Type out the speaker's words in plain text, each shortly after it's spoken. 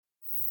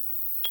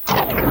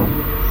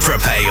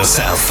Prepare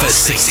yourself for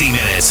 60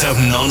 minutes of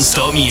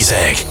non-stop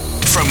music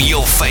from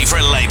your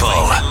favorite label,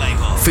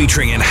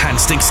 featuring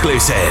enhanced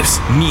exclusives,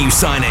 new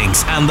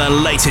signings, and the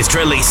latest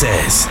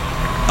releases,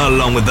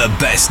 along with the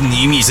best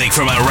new music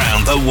from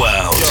around the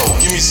world.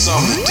 Yo, give me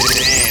something to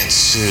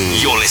dance to.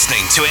 You're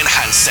listening to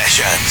Enhanced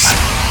Sessions.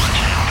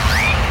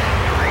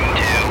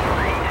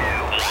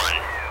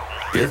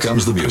 Here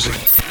comes the music.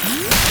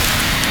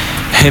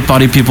 Hey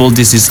party people,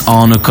 this is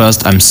Arno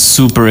Cost. I'm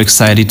super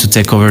excited to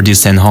take over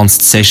this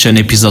Enhanced Session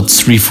episode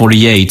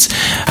 348.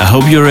 I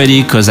hope you're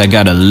ready because I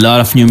got a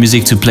lot of new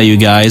music to play you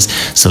guys.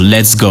 So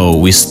let's go.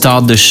 We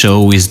start the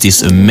show with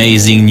this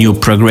amazing new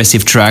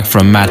progressive track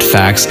from Matt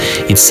Fax.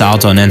 It's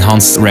out on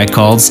Enhanced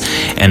Records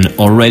and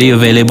already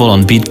available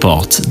on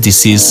Beatport.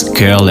 This is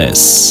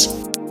Careless.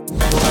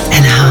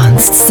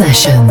 Enhanced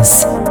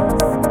Sessions.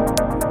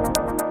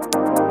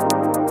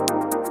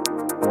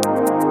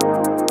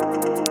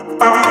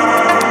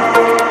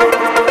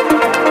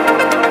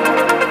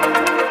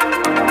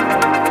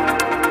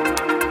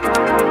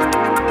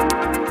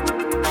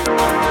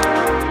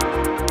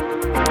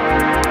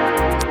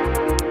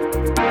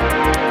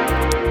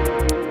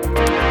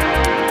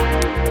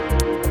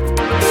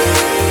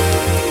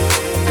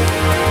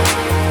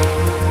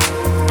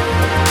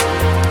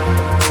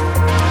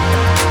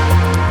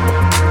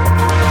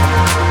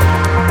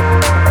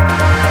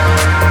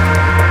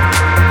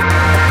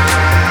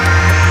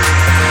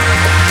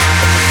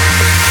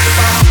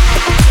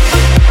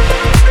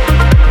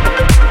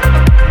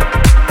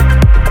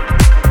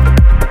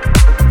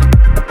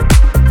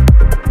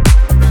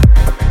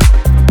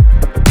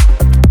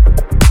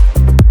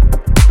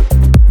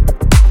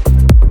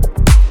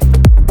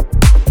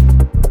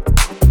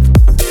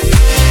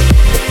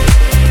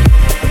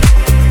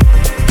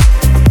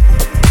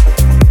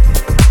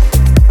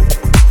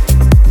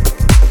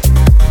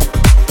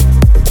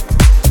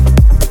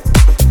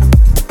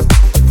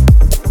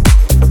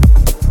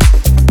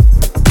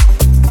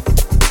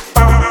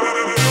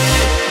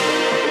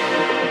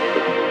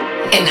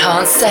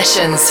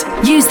 Sessions.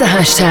 Use the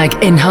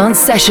hashtag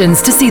Enhanced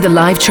Sessions to see the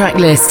live track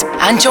list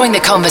and join the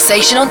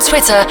conversation on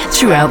Twitter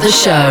throughout the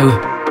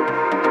show.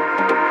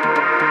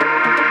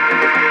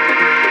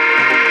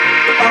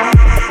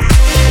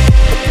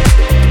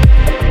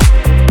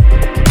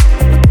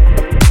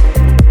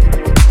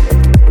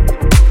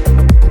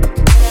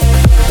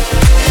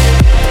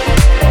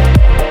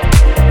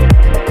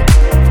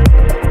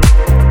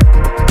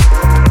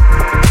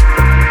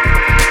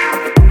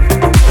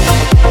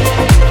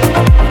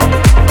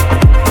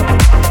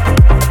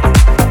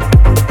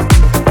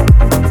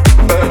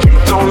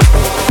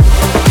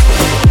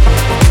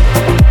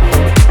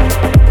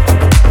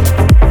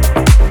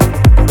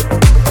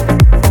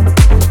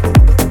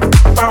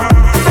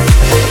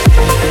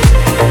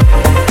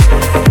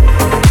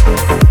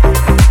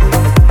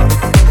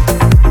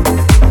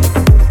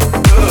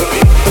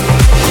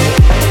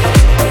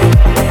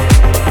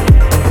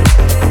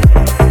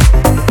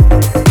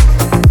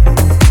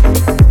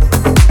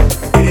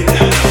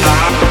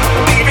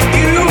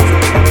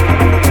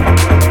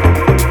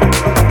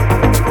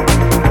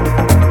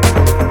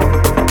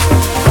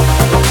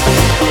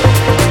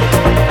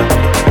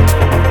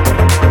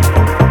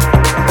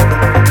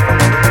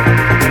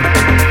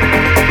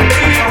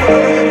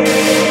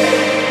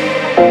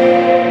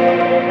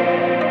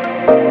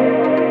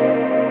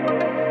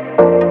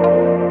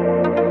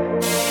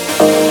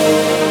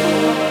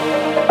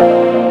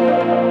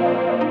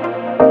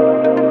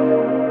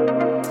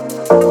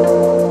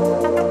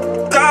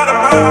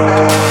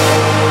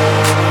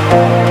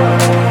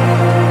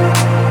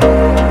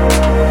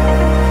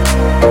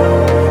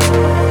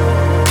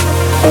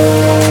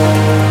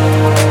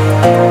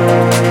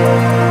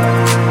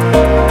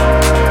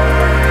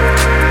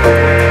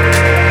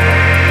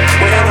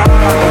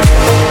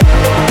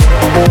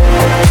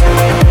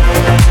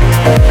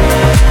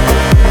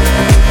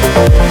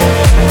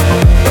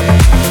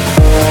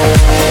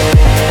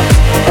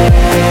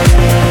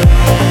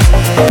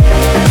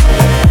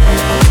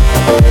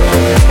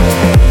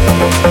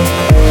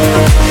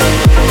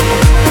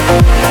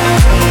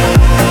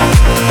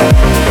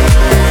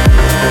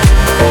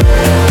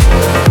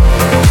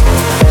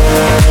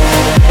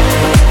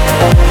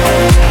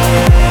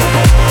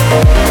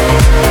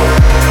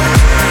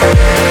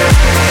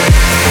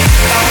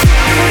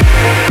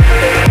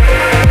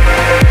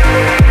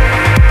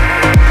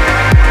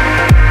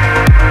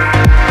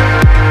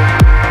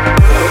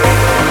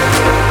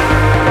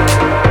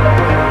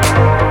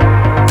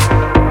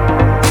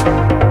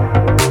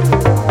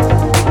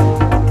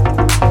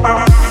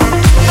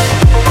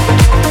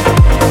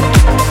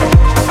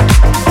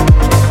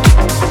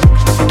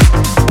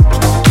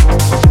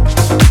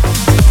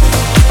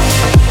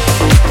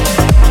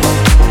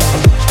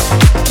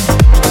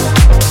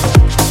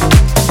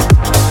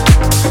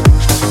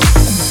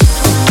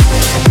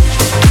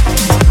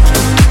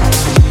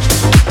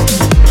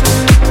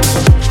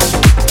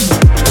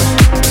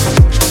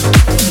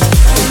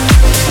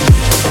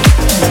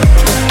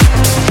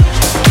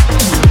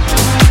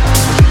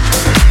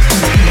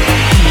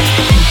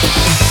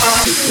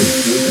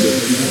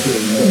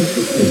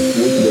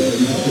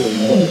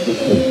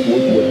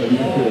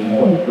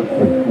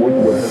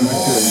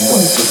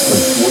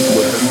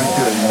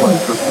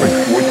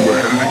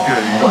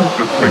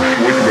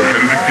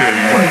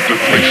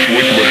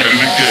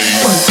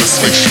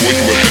 make sure you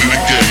ahead of the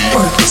game.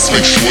 Let's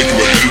make sure you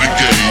ahead of the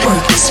game.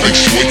 Let's make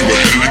sure you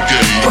ahead of the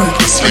game.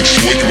 Let's make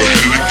sure you ahead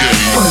of the game.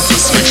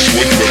 Let's make sure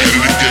you ahead of the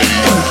game.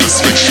 Let's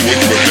make sure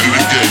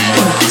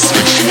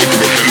you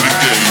ahead of the game. Let's make sure you ahead of the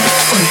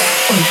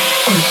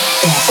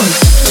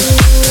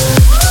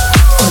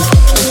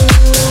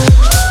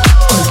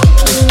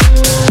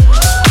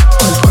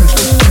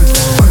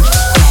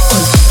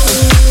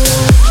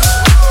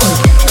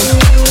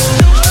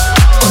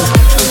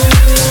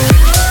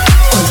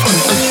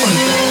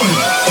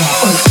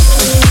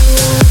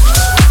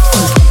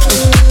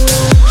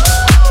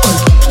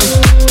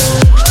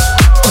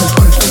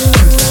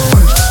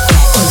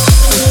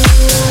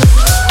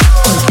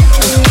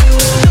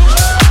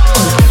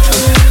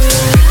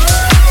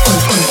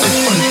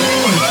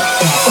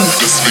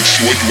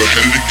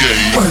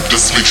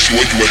Just make sure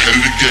you ahead of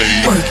the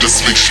game.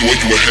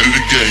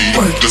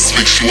 Just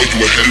make sure you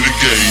ahead of the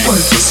game.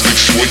 Just make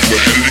sure you ahead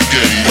of the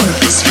game.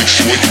 Just make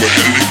sure you ahead of the game. Just make sure you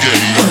ahead of the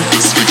game.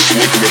 Just make sure you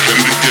ahead of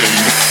the game.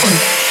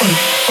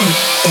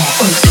 Just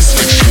make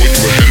sure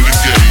you ahead of the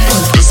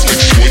game. Just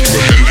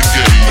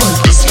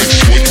make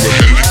sure you ahead of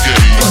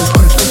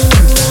the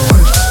game. Just make sure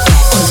you ahead of the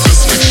game.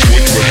 Just make sure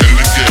you ahead of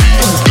the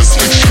game. Just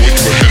make sure you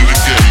ahead of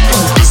the game.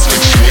 Just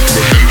make sure you ahead of the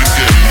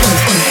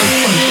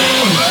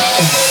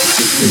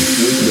game.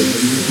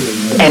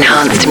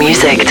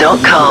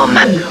 enhancedmusic.com.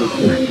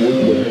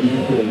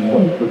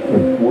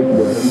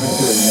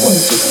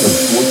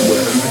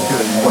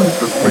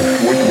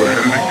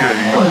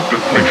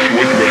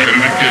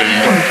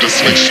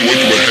 Just make sure you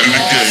ahead of the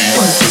game.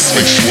 Just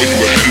make sure you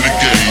ahead of the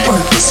game.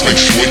 Just make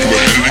sure you ahead of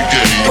the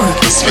game.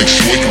 Just make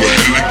sure you ahead of the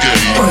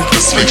game.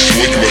 Just make sure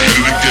you ahead of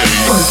the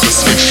game.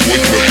 Just make sure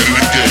you ahead of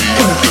the game.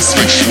 Just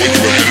make sure you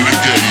ahead of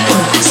the game.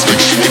 Just make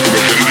sure you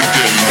ahead of the game.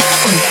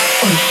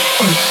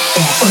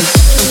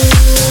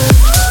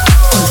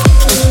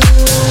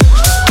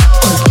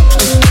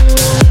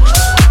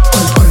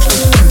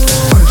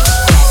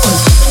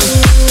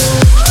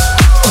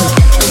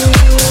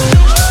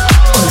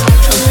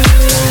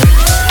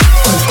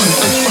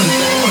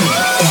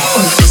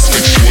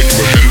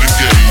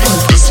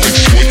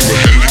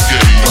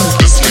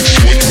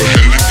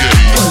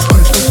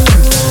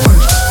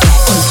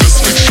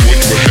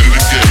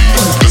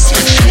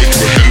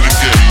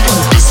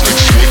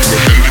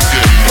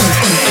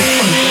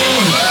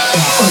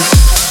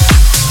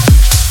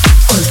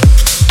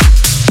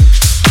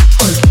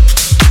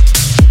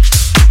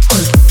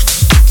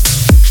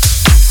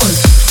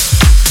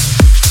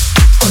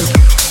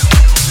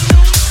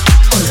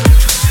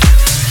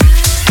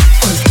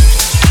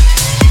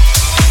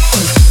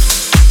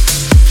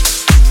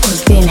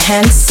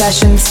 Enhanced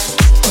Sessions.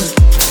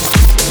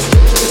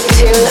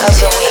 Tune of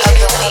the week.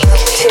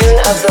 Tune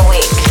of the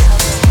week.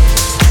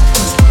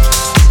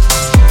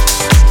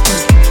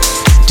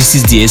 This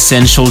is the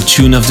essential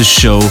tune of the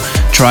show.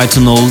 Try to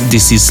know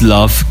This Is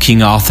Love,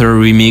 King Arthur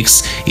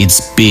remix.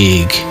 It's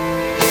big.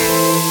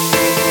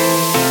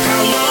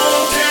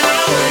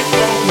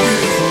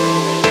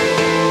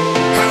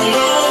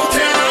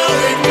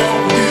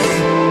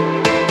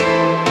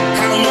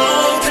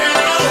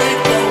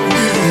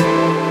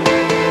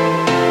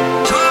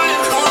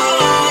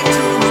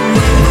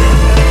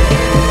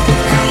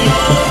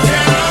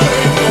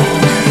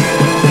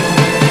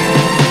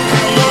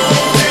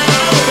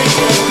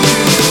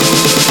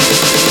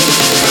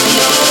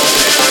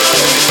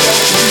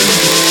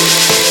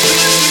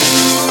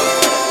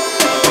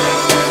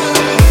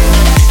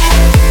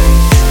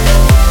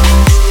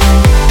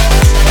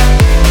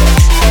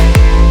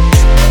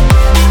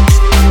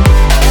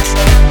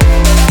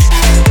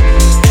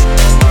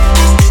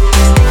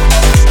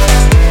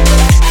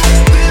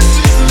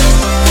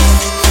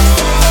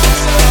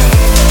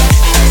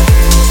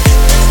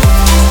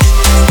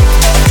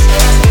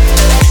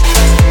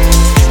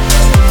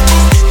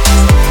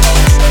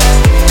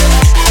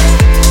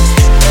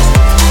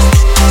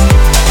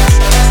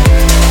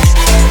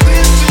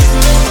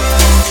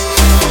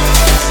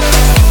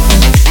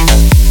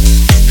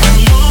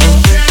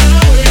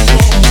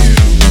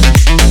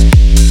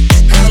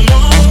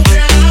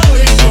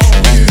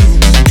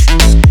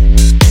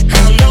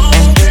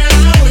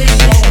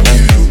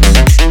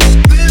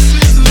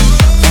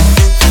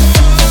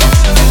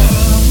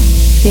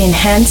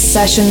 Enhanced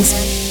Sessions.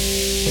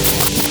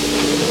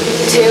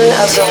 Tune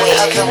of the week.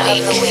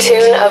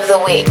 Tune of the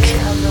week.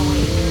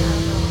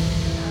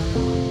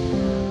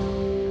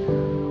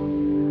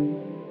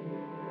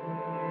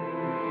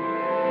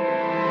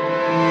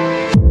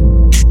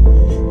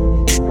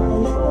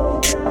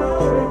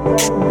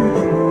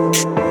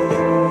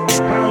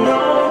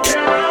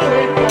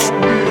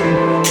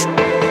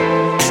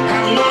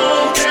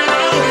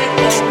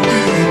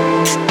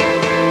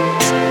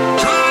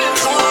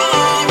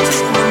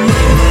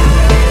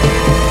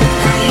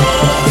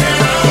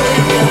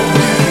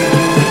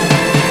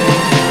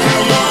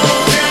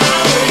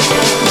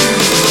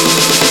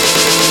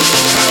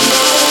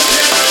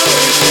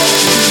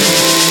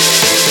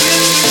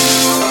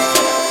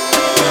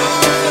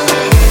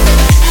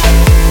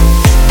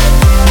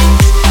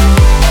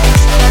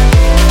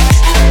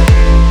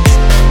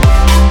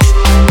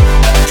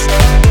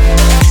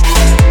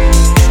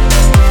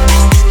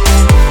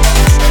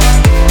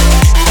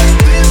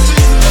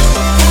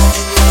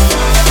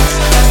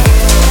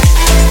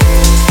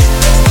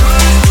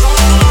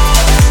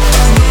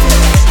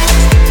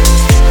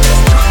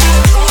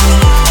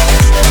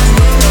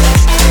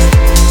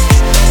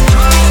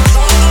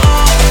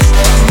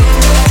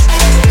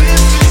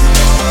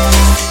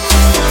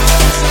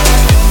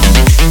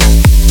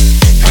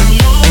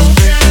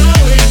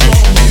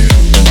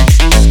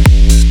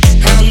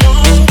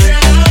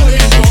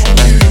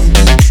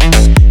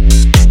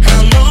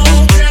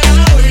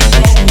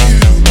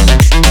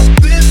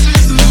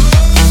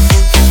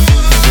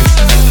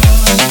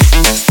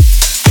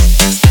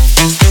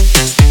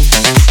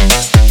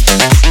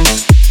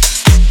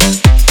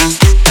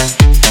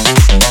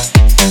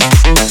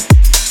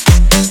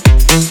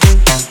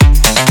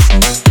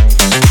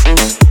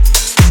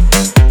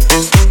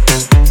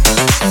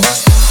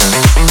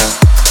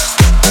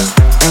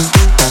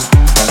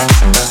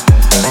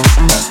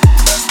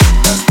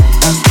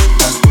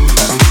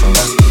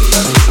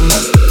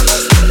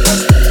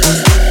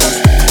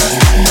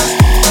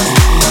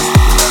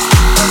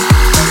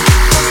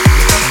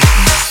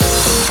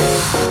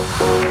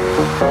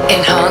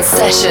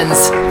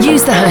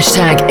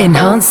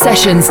 Enhanced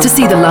Sessions to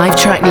see the live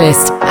track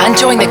list and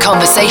join the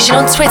conversation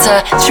on Twitter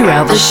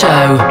throughout the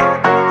show.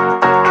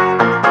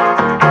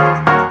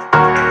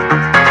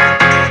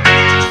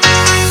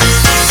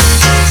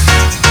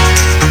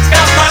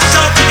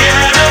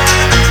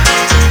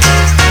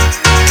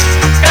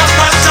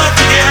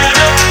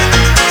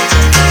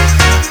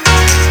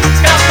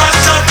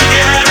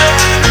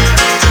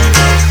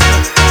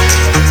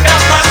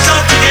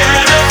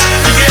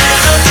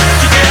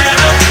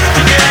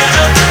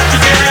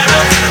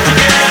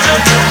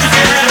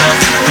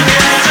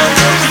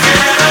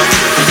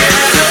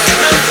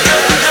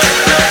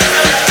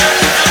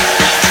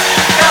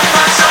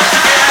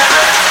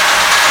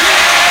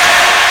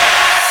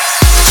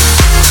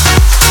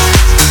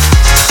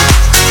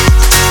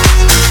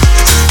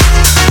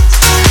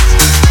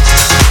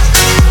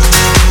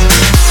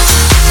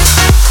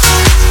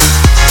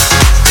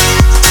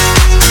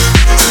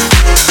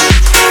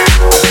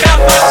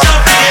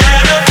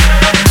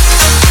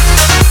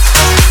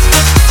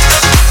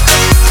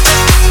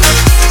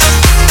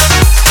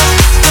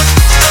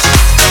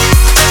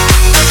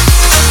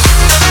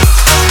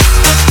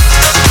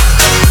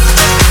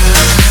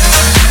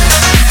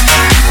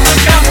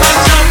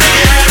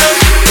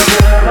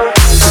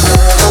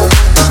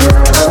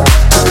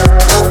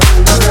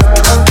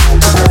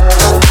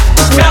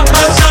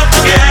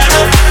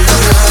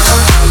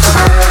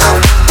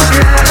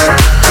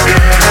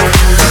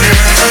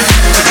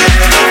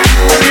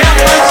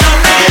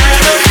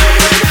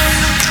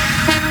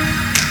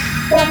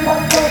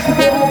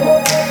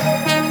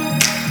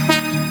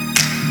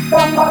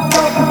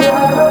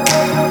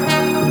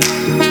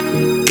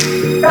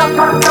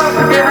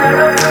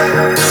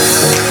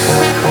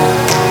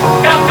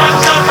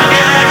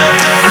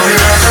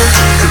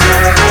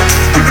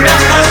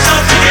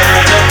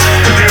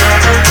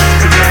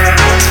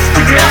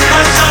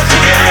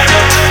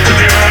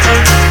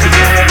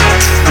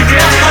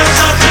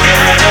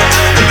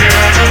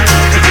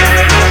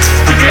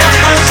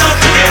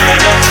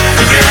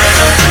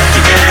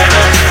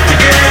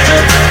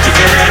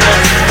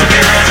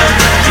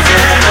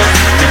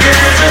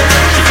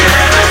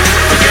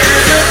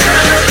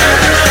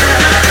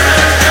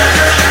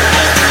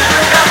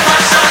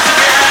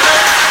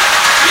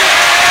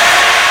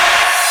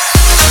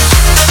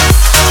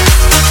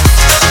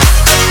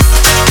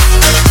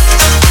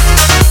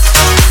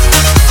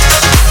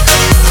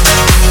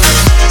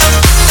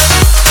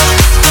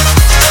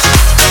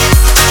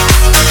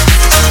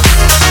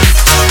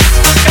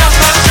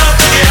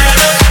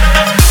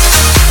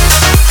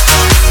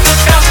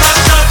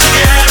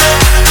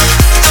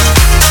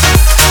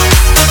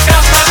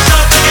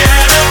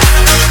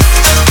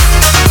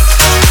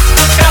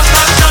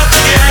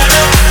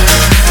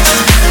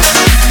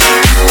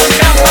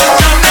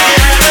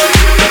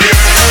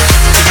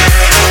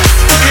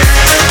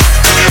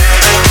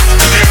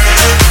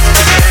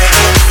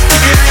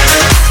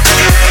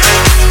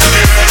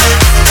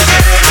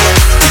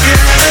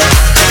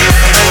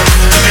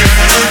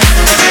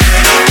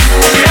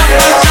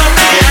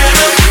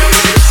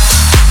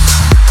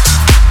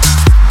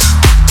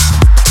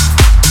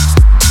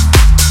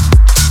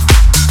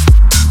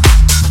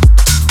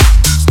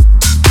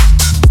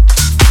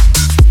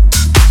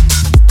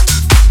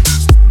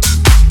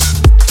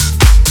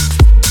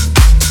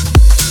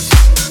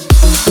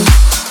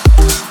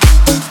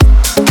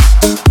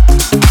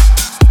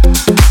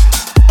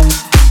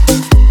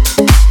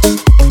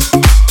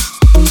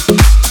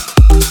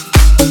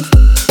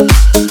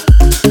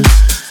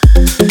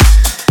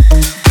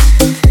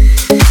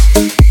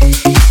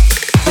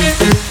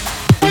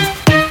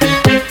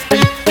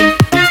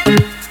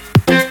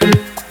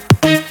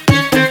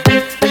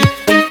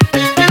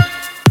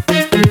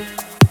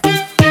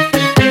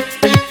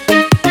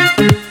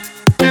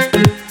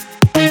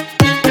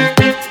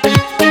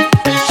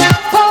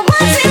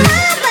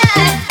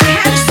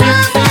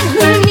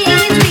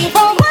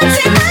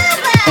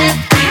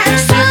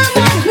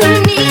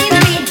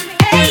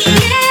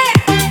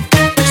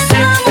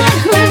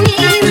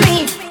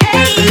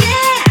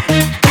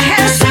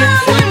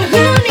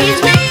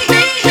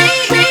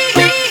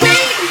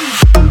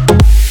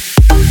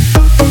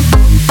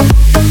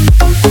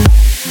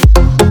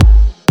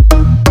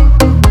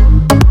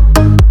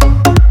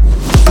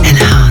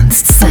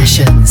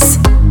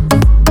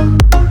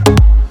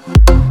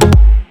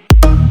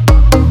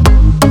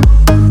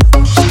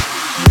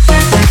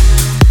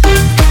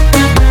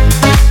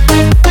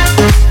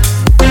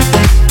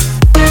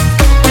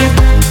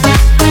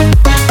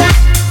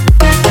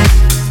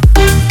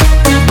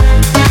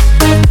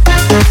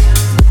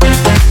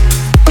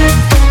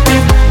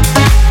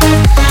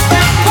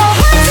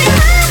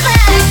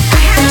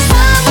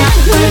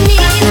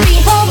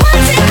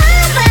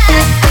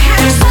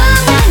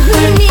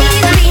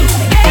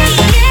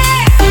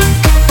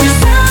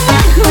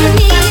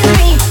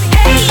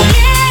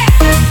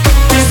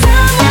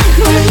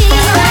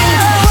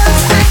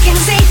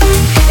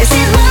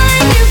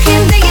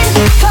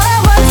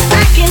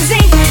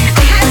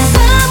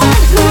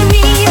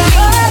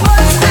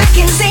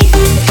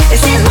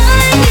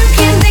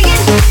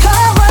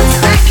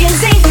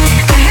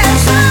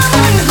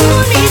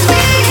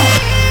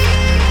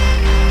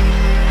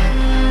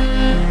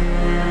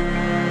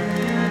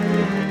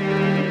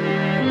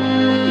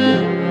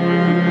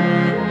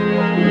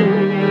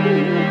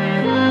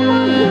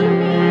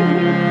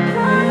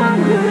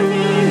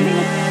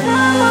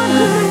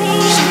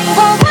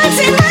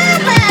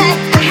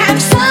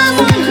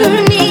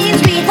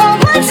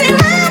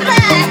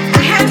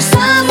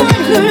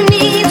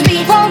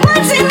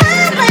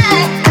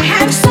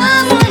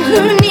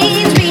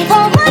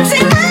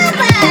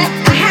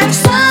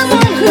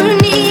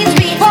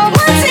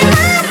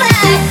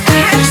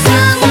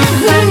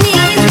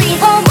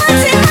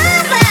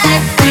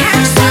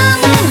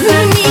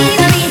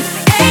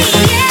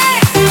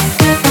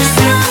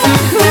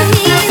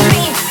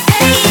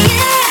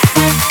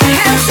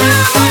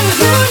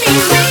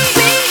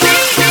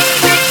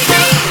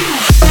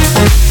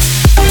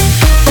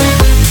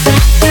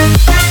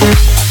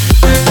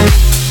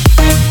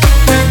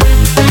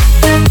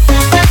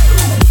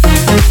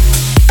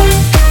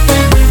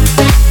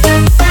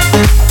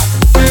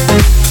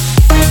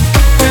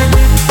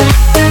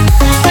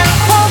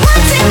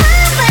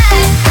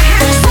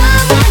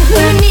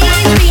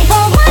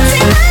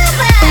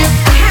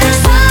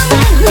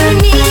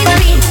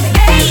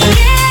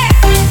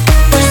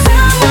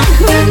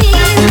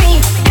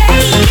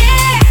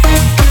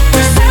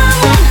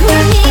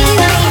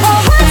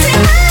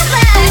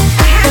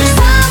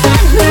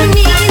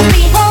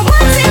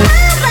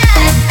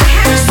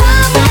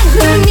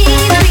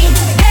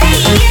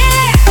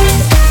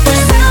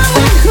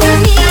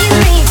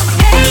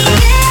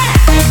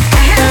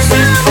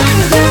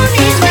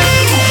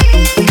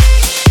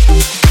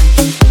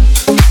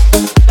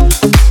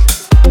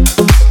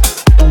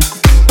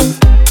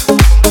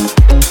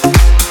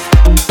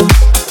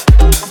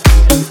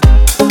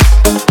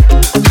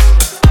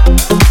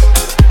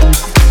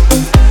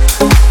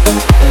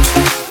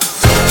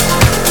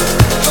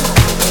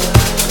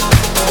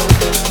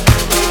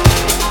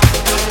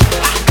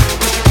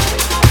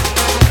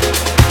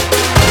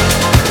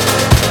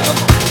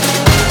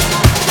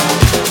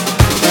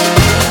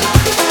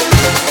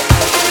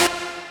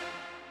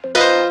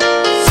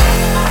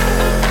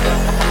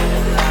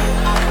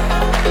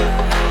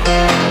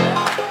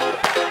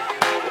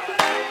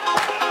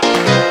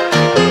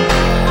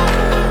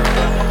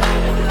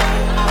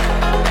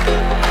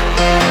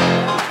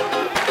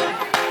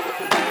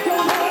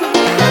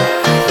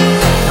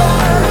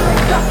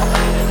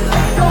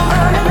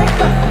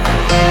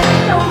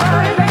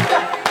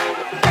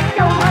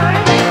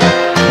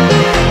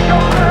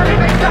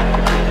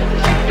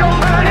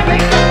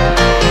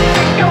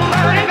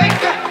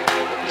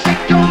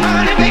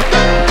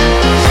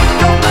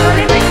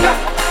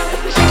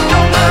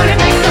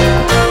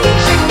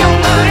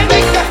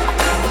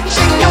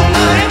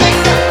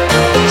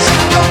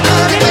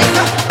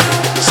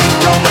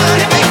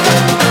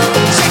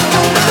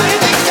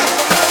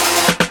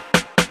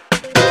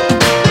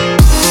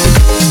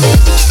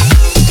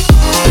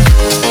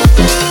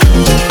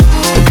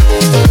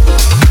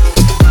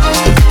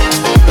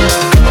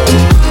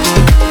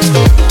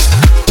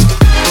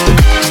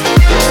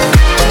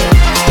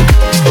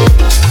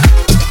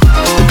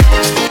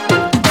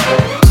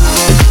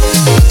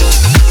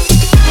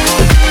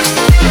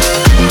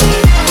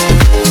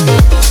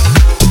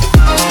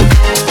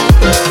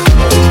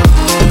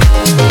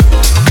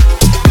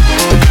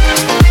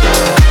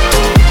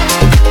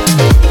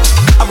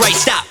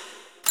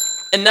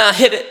 now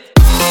hit it.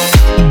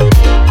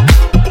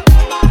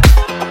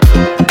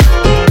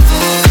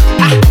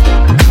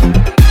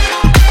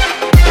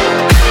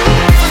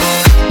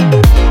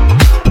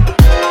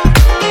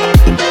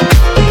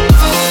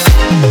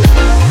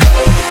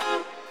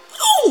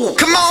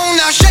 Come on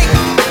now, shake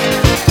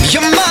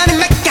your money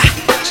maker.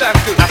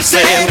 I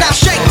said now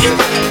shake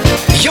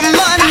your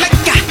money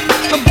maker.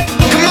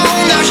 Come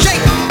on now,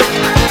 shake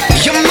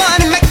your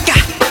money maker.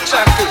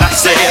 I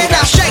said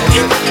now shake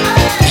your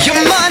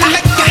money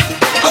maker.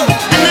 Oh,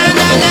 na na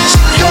na,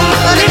 your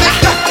money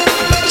maker,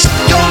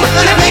 your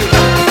money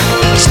maker,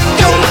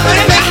 your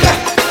money maker,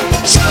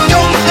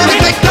 your money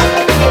maker,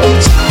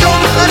 your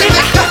money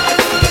maker,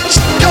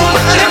 your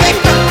money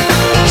maker,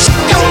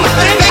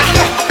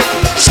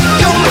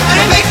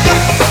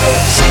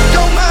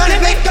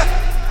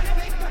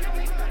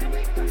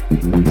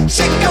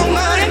 your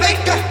money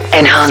maker.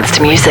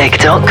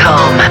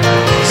 Enhancedmusic.com.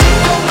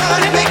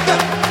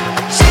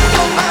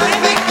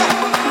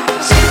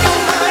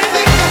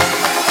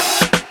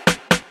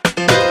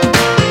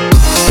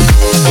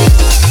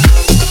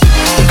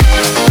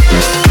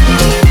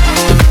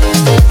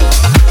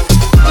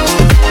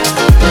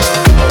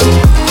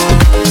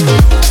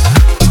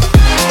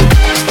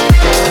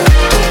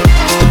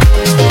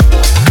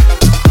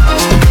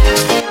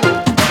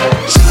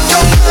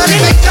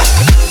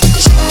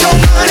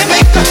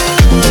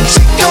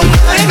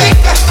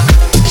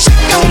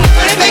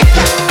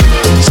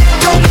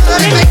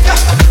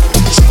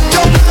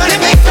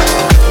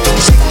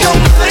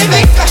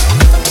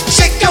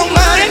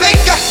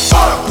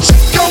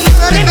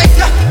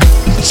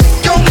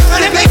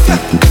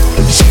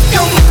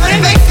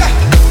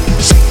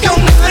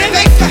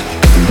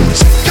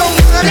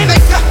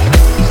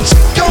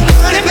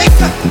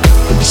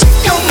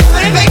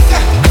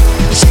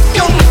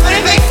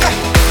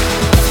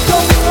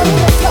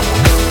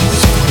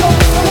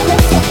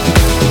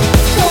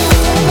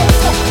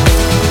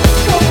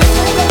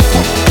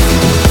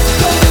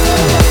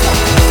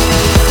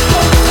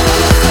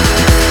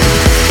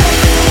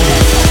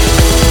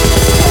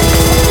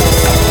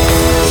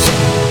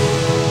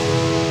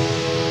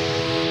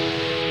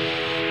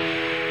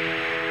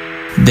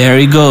 There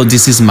you go,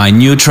 this is my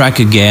new track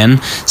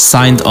again,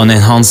 signed on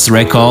Enhanced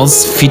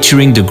Records,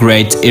 featuring the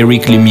great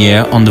Eric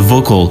Lumiere on the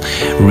vocal.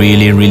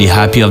 Really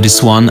happy of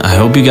this one, I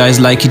hope you guys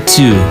like it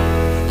too.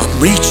 I'm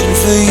reaching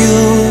for you,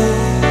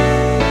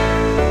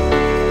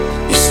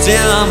 you're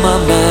still on my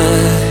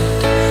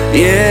mind,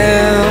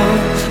 yeah,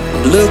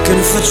 I'm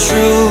looking for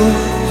truth,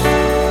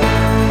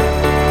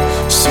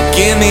 so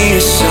give me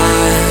a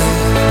sign.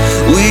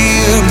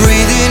 We're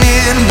breathing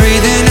in,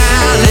 breathing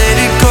out, let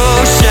it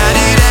go, shout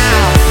it out.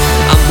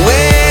 I'm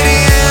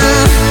waiting,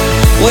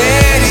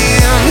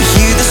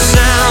 hear the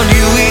sound,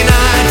 you and I,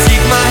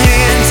 take my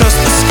hand, touch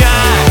the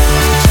sky.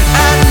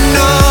 I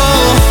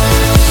know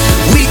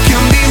we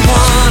can be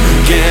one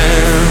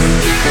again.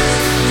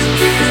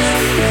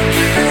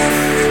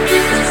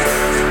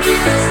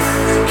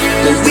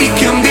 We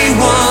can be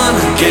one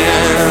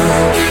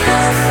again.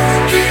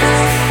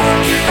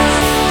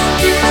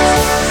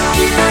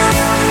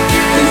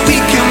 We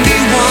can be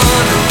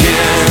one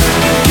again.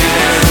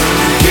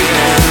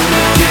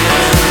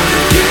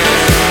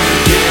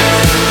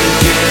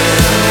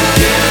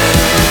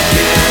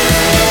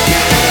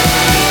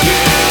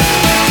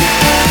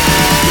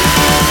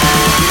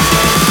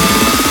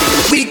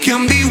 We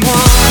can be one.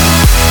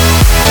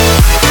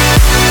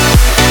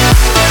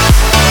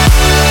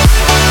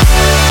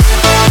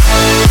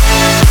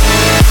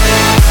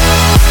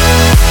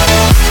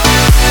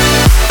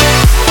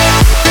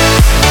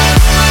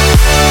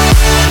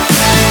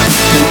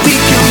 We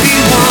can be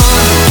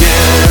one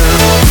again.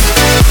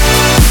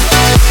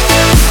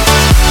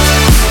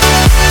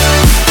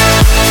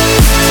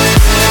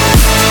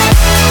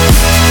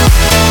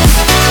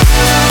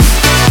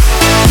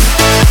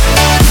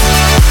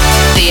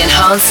 The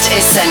Enhanced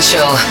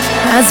Essential.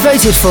 As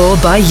voted for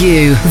by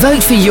you.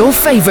 Vote for your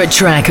favorite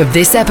track of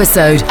this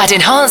episode at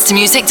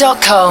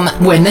enhancedmusic.com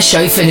when the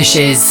show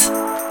finishes.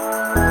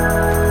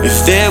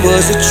 If there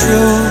was a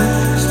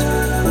truth,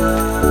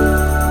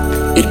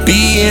 it'd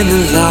be in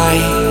the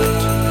light.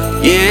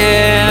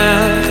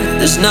 Yeah,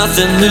 there's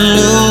nothing to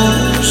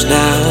lose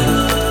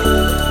now.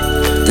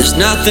 There's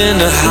nothing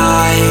to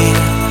hide.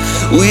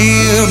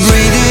 We're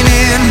breathing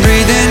in,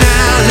 breathing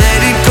out,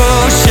 let it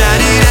go,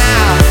 shout it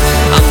out.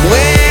 I'm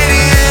waiting,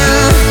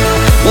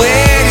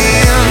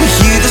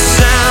 hear the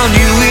sound,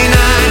 you and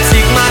I,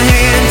 take my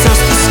hand,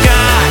 touch the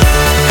sky.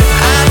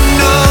 I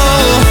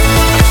know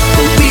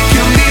we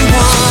can be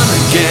one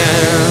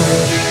again.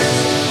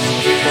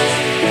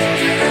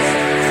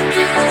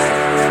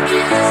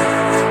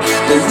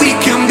 We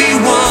can be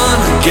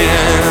one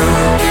again.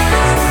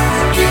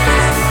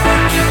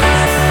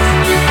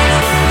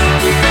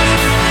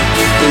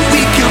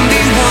 We can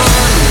be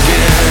one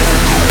again.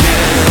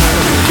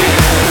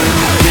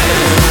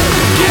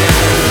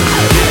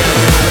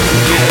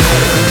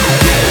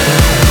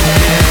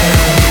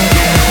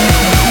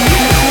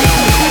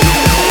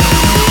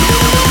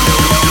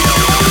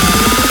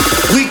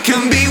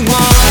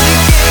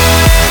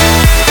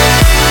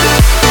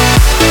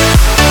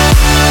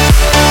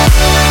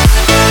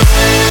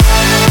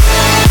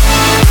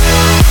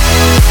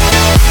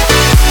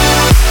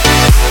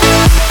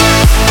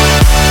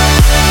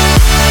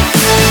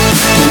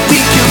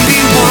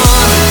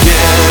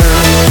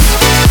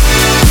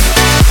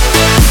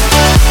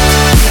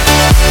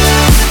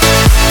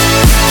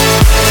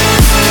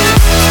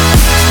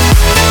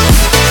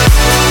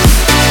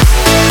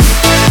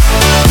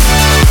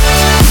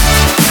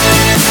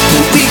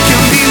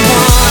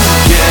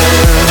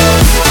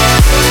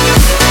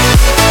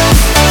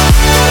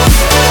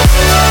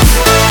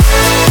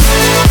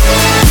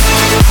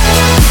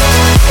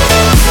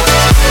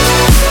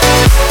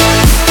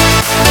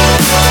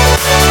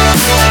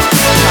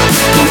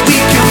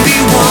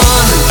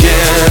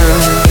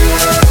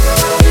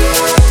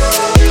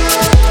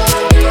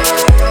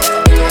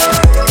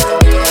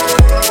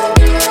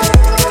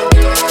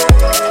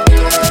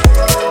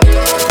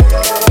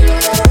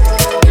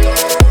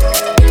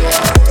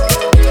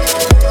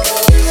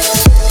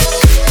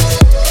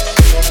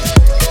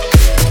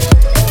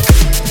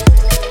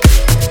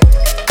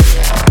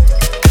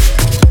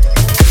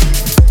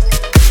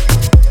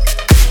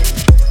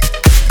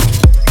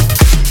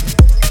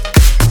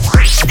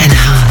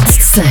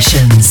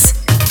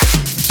 Sessions.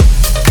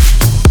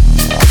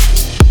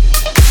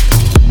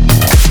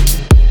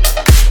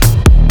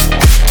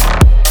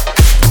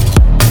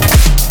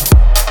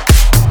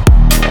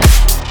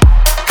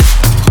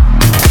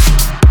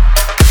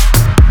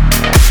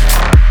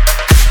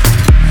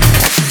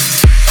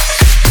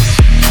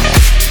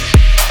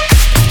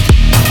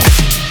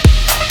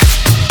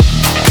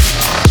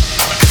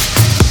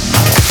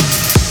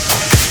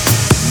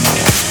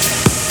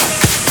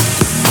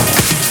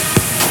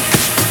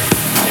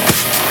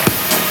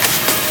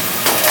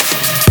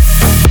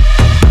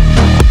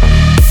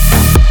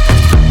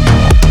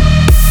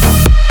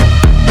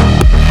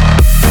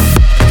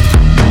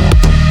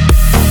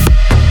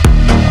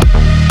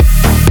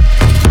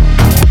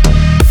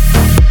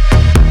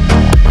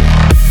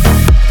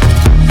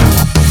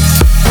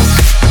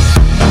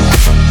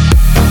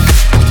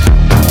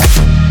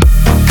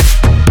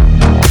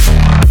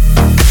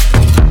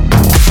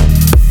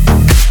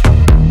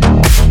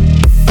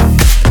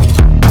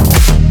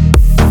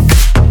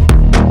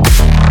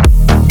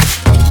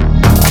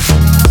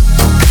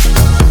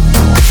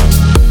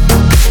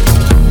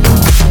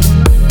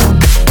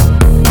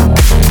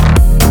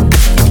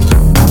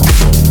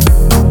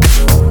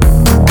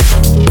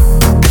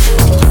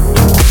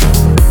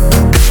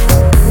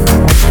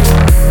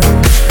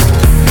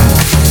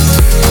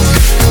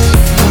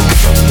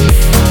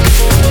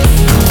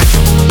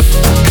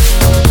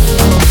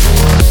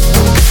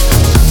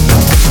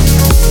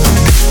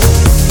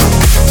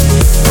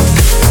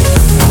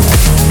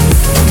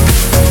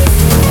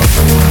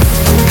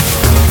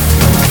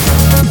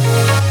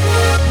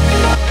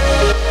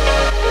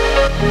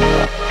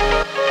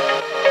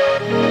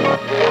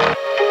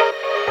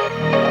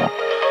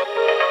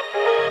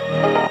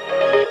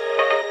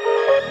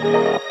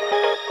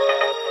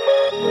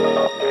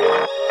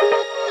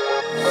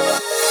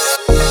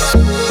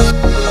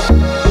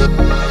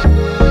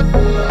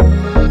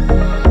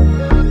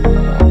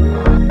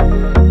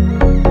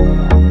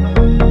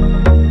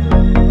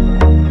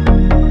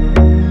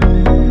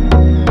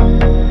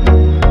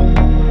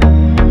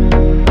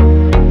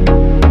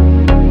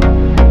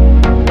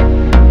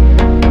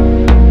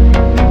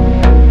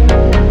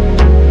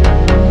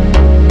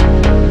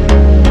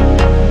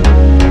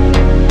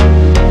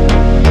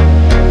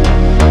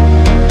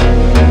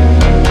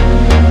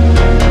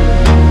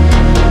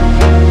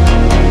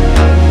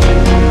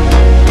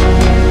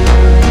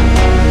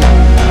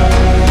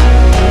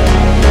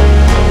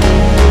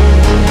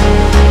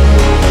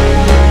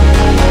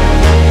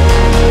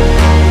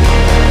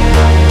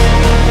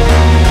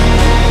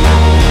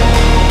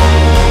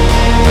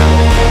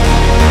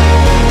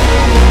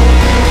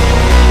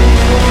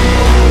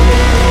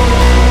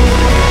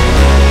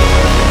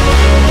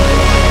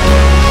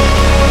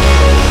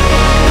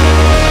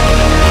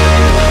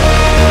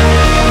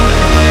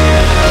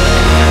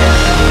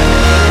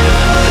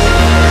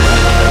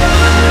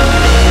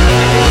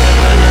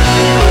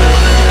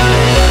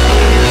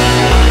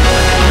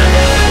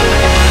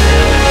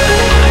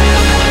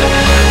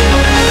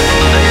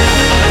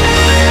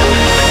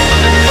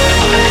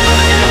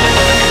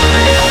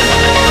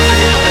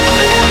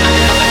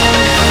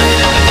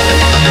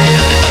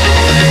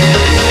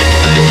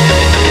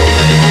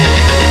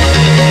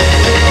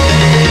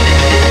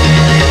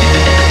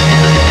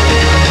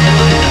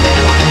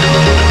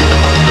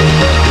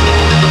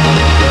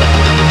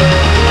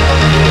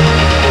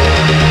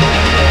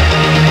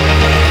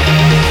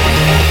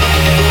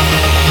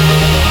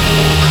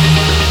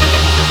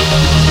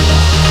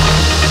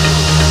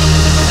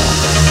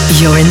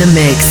 You're in the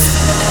mix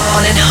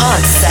on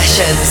Enhanced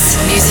Sessions.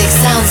 Music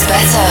sounds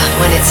better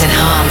when it's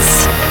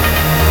enhanced.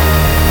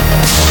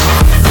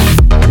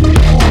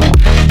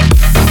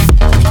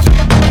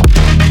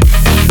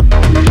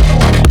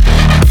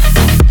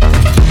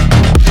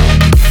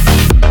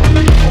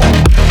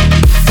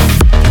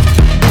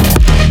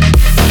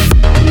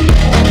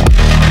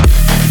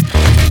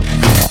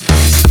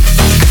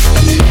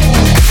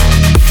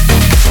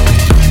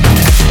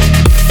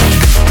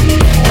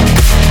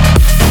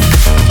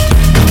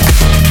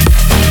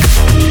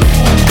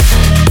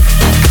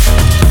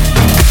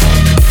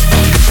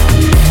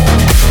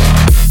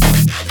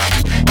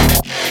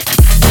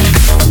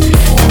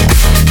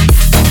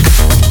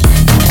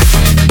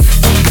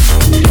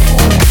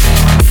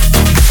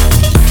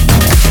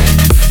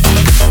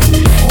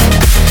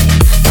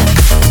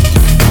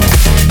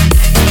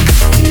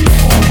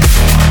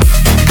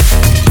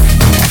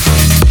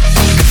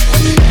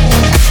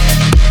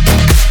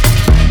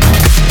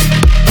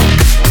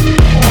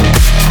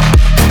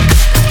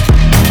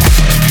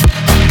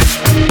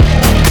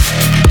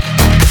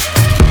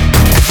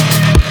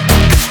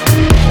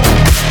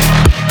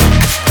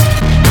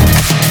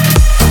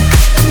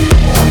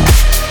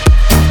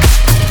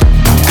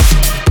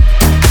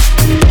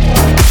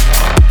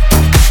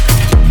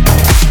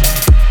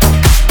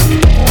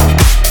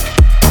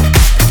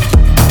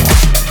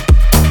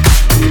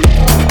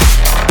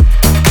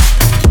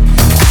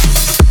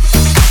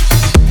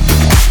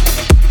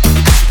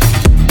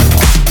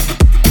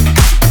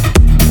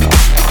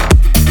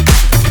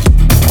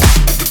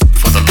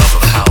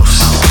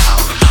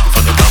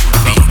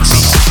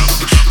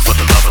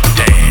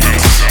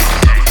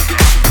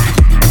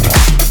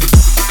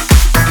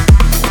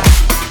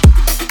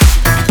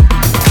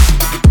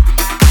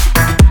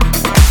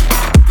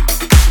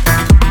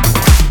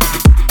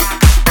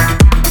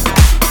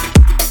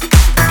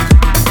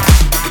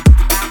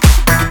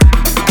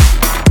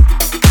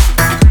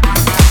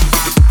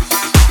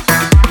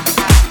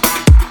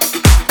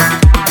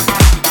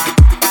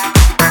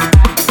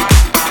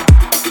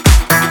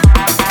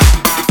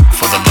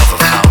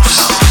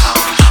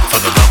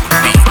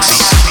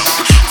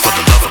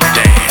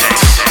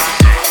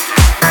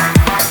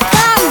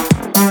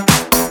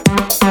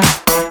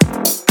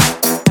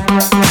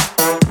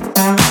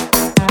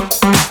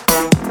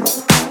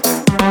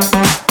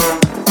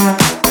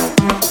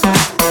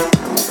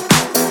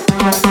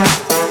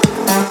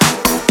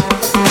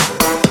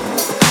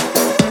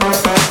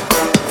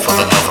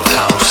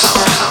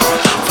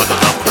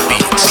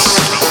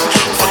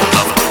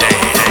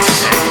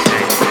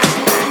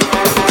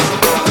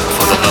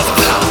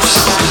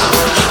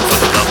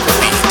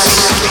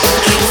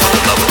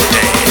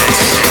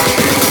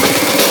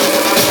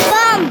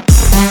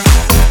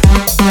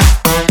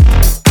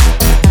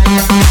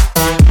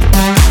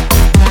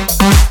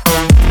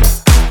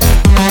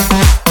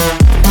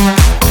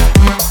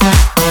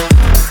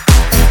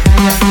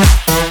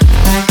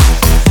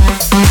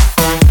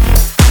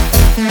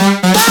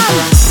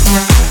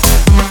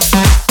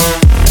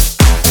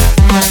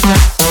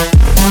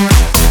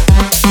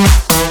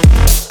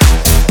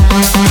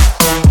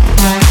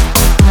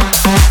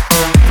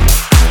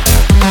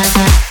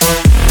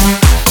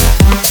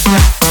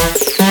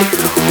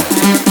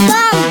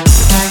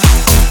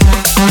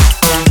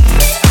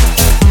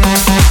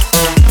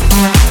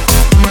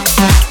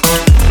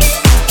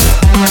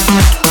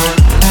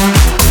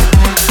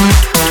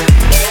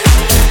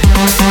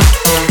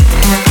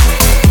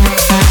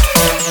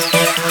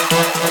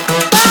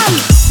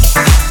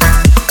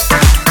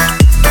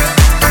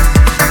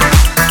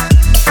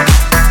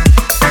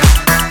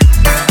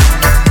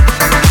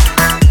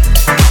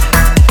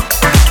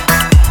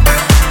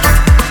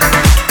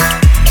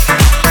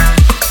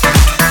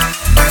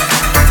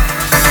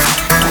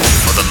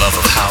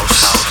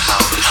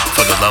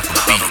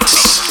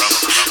 beats,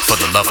 for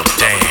the love of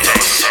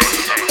dance,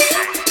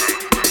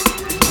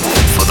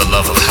 for the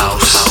love of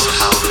house,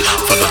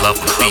 for the love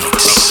of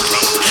beats,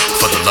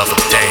 for the love of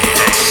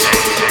dance,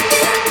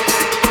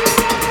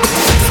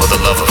 for the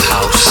love of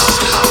house,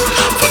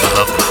 for the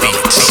love of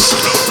beats,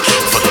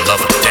 for the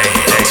love of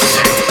dance,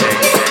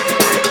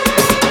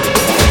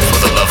 for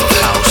the love of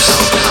house,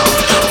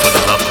 for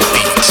the love of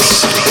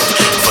beats,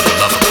 for the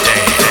love of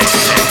dance.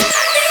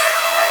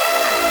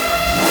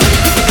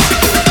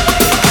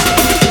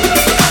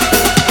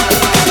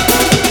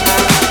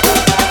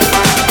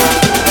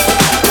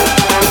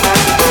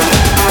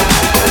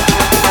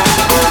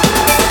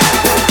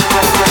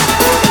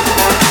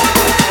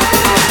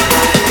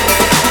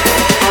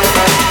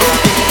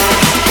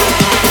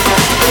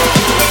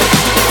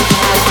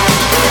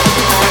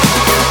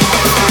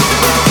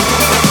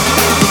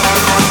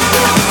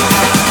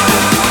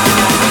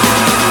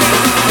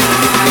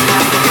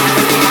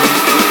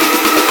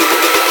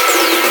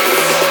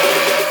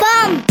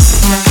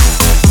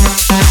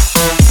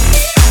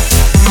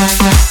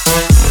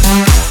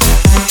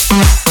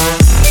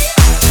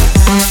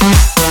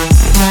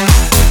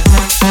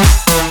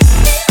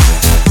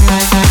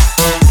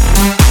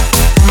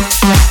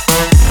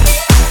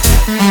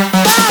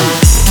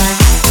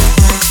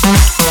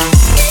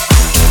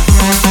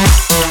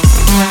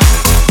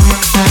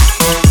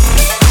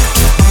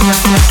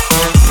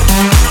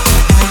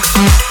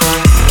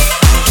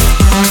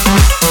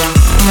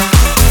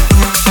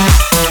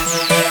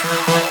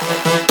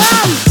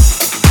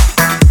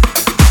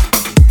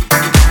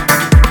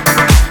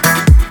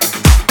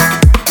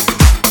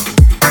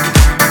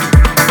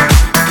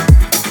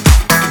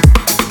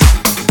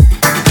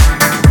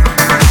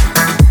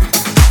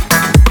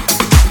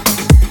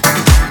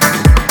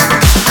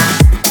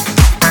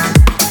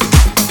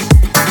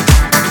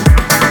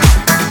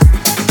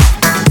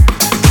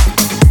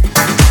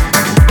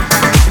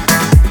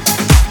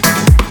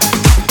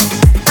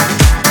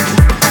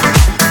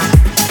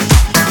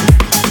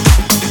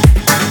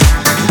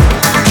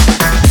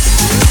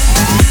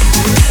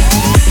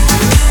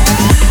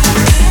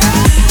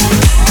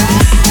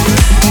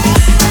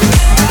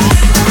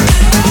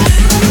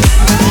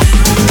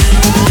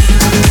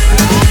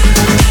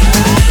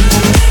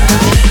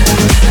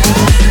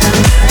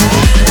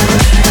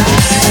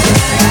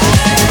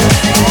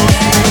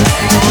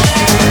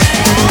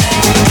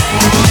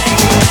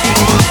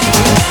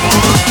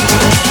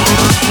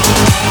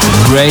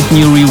 Great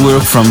new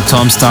rework from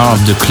Tom Starr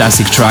of the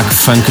classic track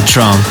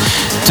Funkatron.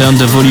 Turn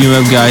the volume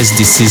up, guys,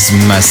 this is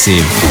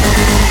massive.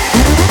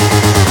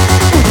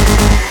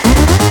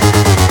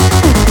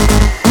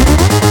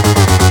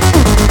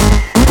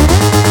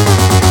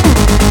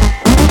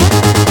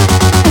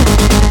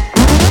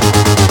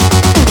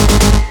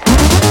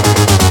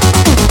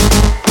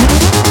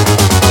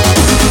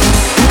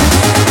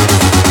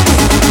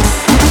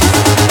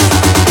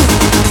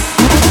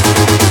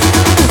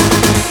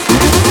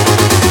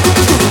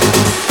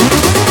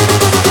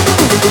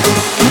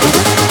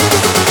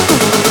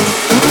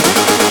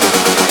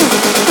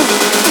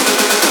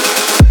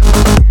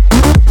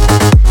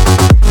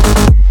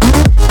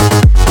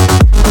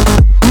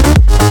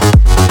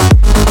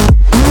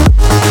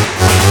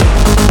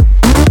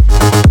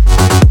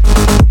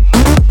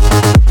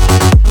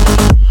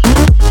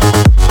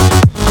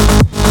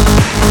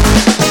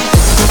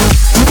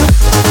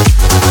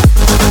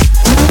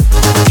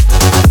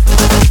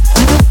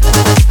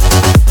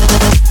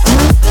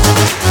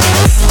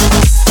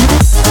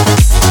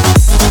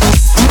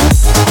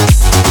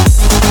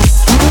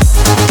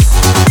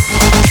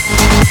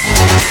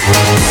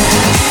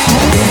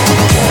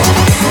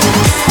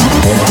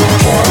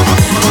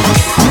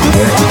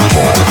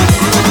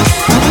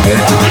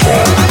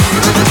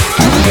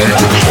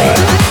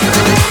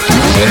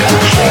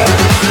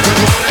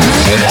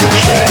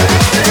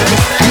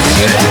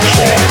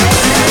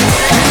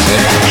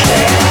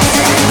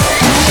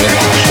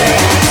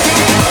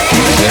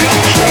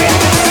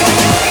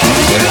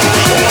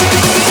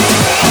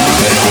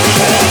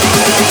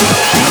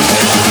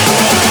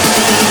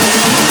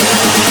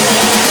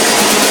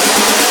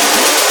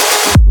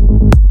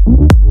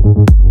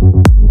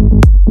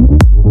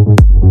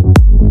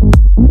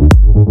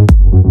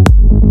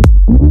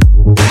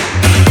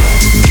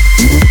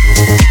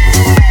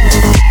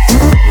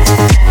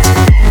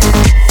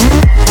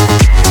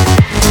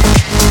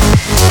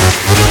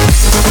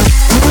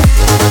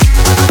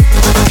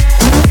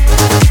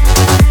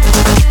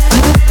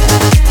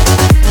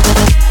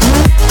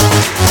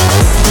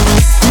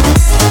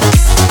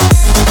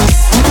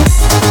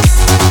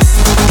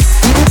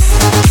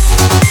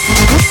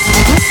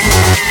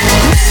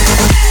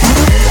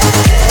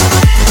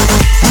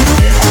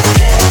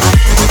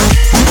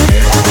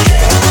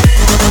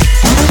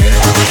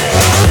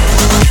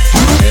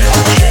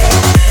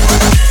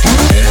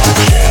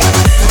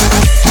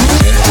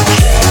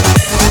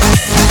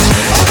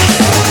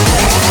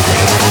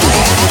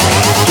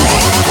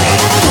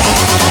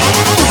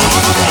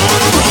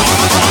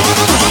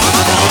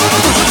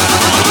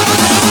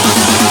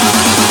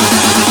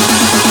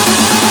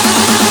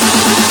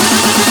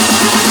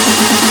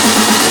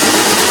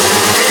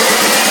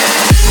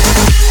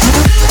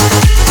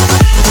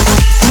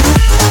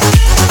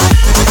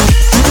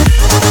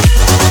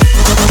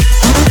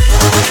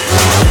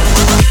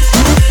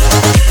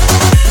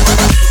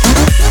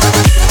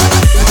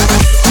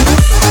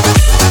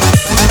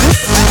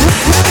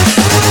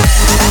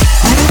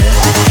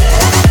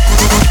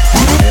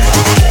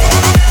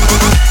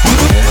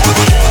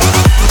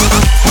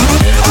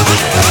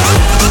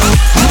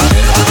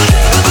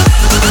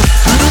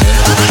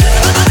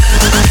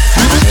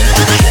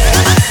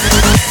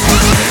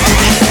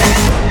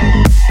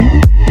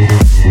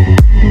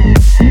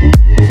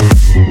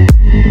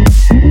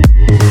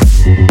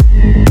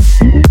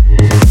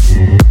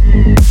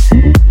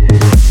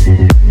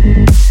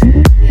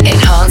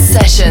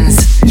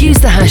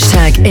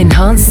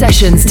 Enhanced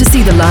Sessions to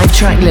see the live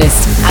track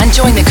list and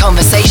join the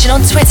conversation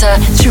on Twitter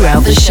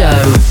throughout the show.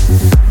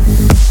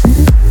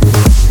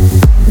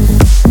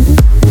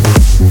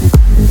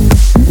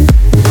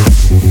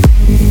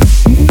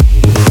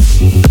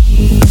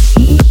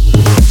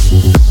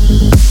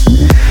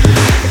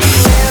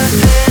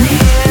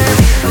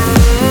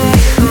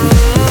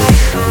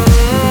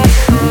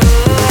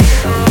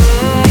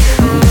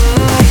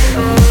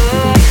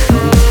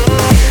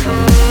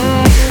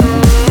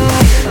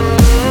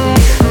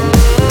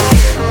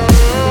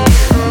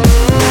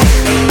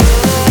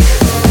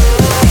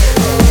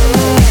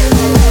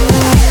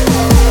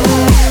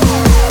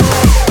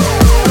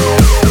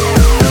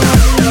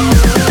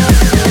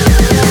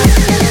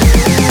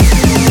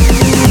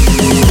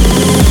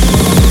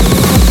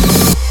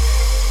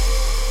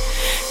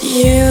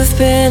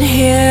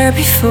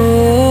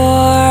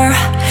 Before,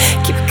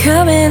 keep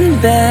coming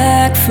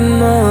back for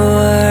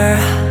more,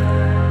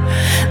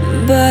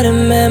 but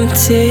I'm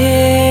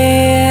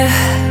empty.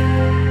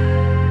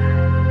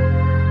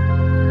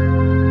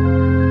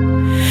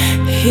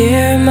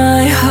 Hear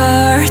my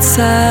heart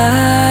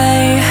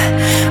sigh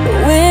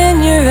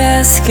when you're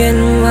asking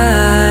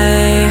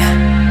why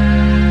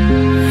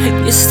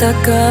you're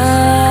stuck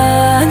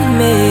on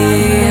me.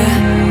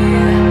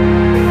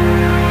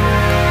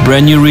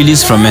 Brand new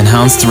release from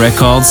Enhanced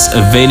Records,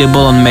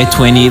 available on May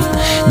 20th.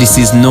 This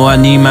is Noah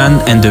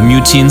Neiman and the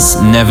Mutants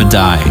Never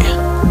Die.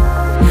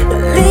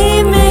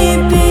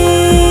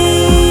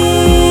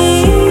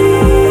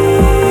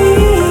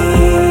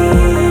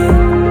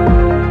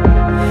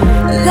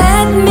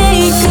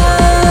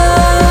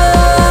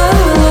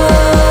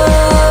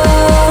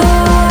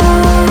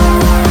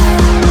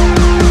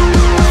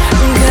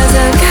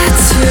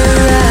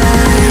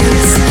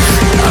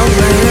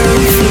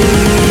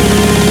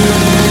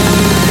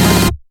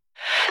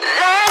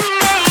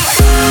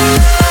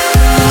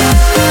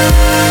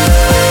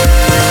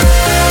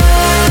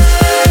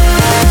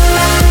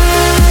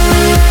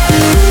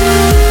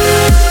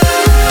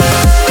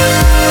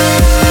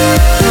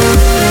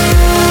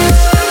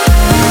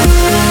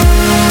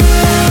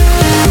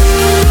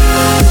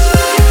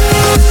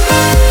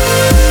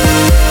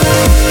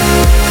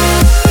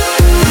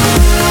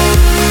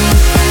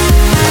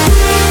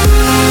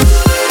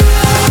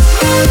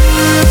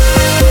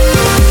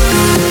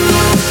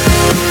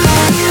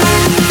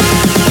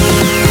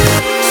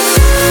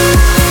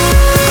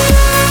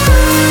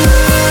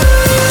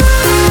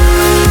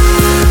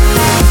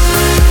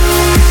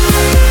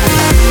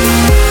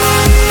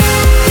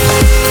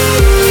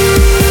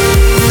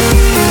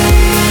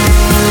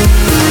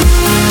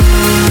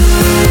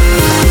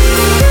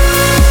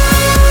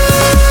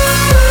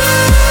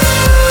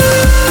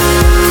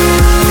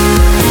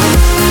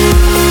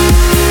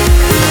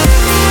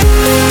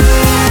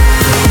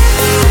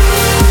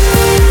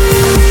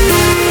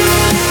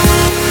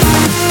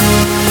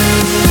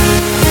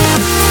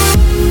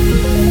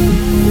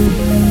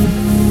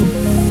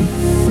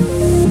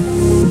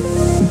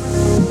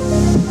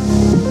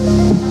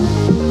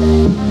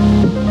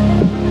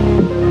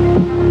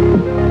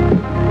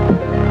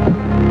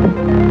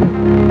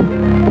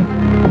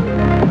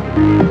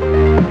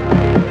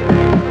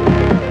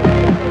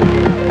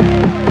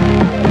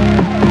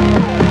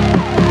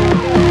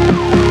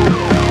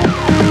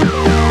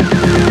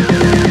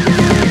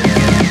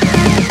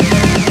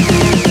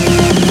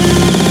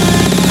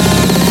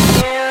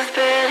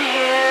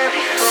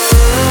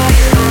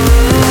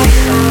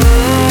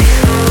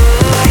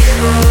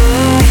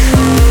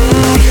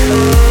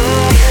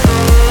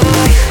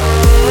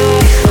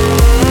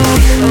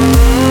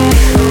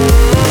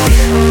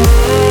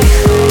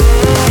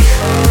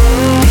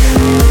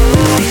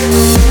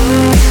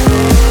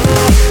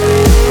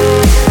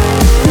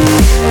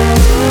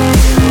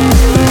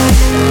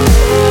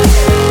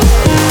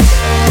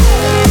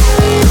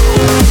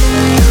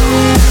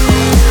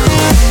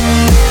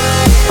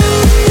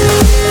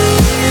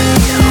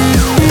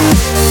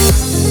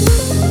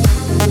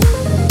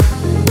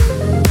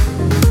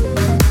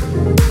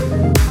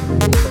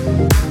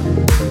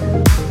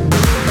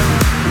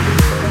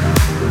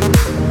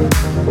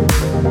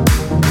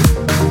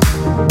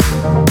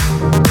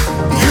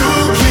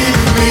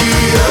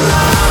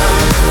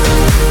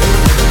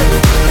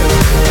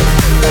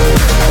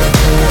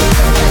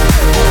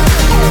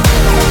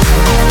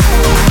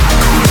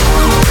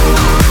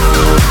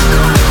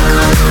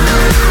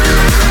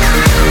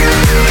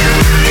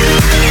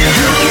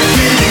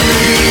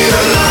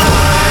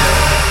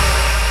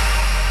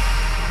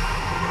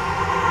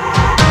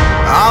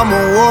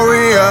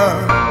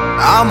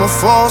 I'm a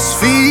force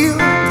field,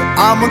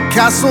 I'm a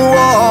castle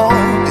wall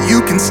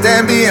you can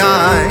stand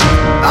behind.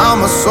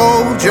 I'm a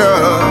soldier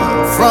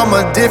from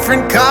a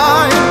different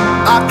kind.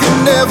 I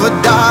can never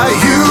die,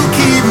 you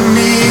keep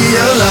me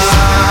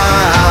alive.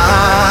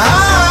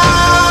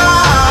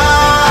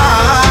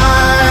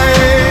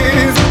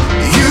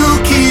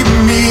 You keep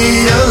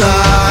me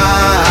alive.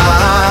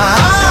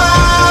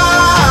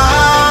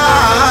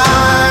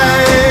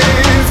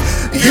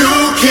 You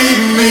keep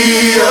me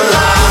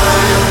alive.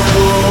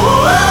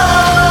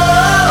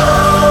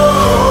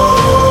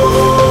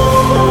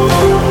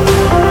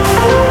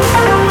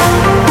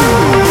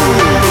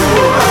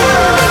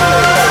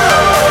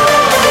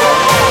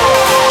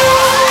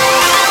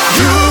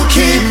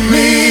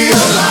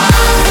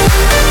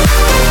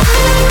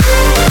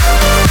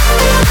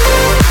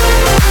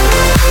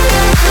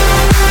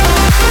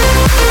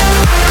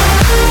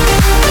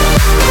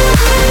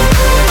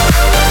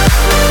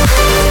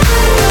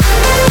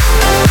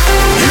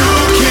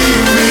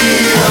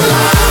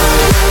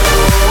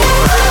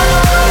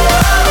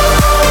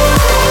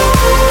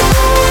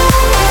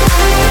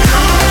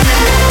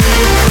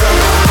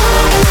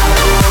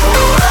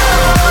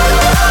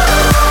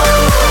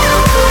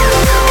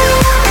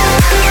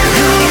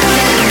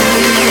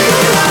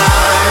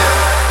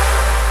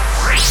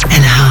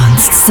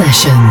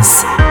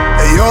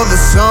 You're the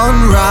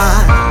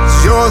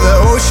sunrise, you're the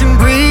ocean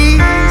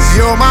breeze,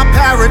 you're my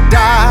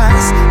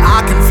paradise,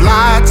 I can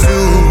fly to.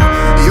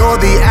 You're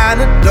the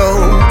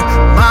antidote,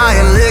 my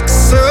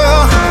elixir,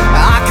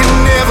 I can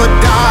never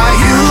die.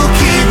 You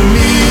keep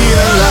me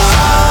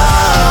alive.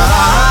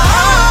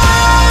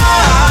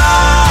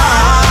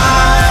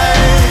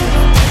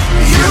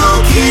 You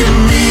keep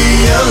me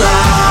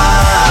alive.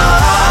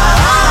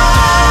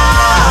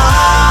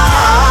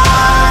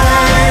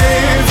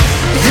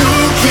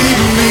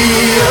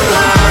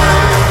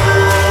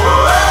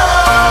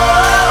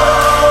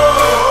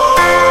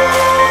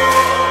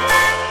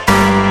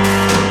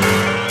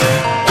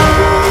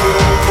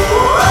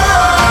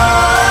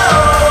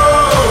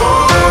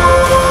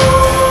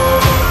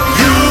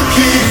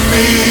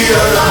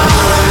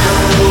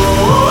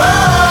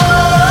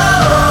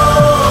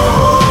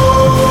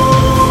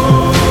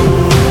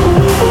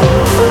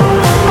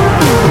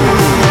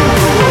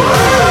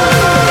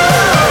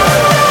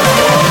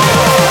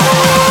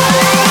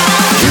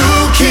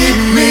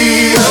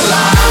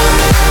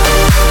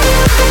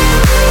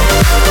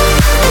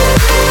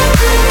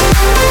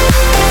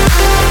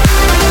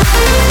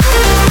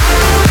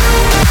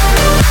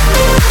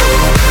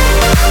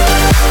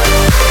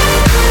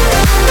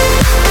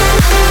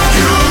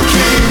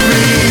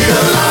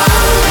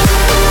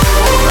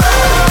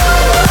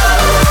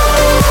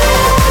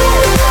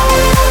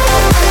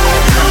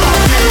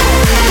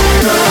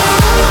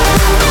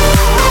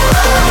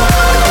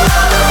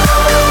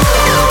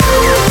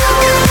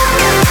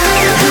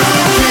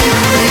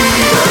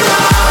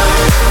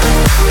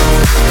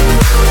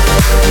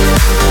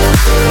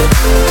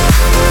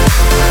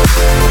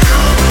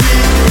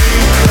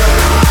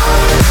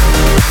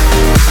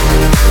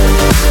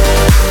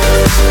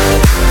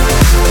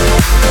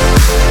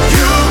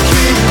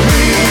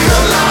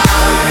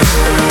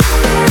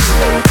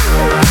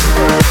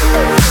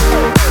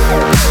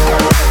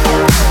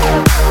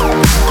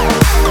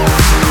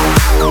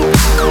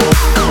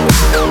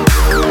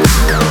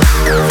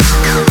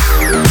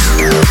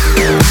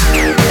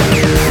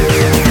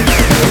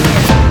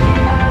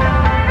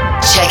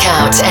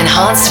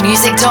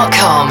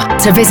 enhancedmusic.com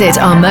to visit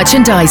our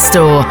merchandise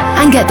store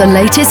and get the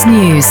latest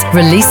news,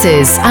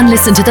 releases, and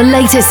listen to the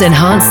latest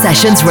Enhanced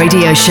Sessions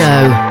radio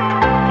show.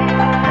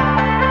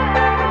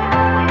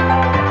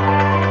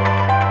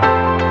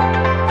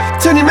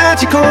 Turn your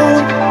magic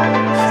on,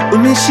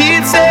 with me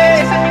she'd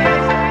say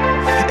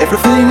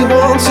everything you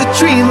want's a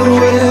dream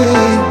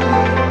away.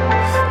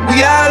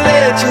 We are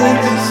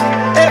legends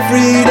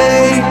every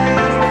day,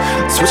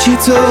 that's what she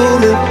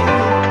told him.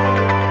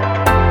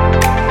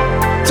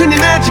 Turn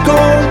your magic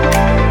on,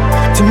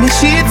 to me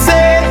she'd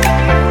say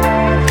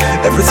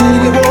everything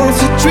you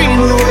want's a dream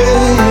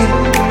away.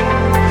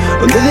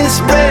 Under this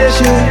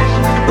pressure,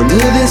 under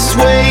this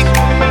weight,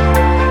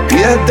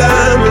 we are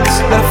diamonds.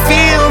 I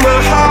feel my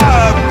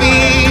heart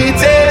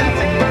beating,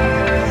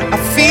 I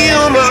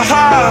feel my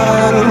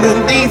heart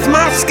underneath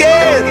my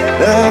skin.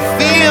 I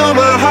feel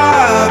my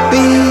heart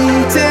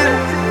beating,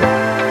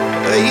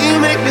 you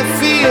make me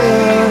feel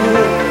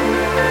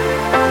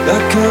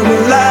like I'm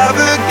alive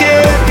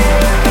again.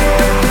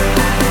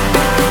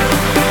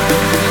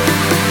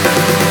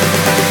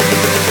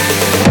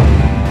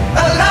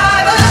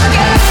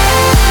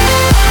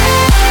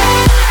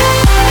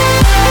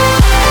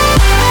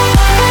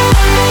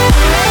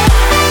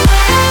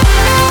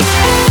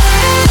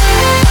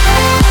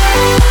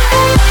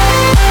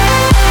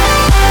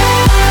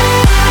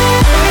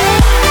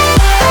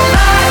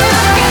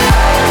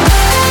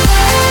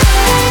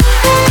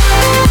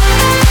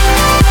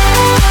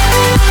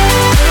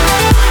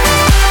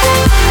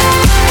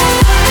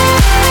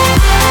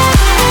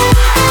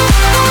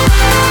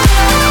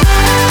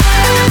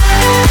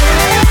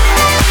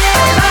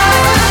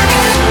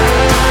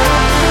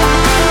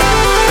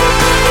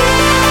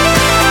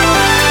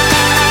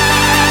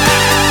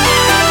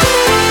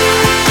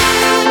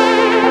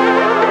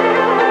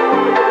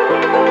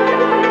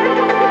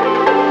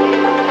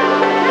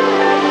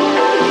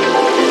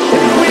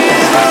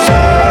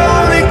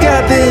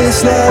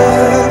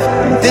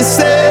 Love, this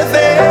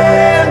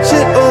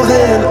adventure, oh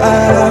then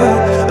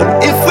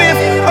and if we've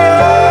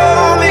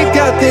only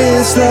got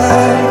this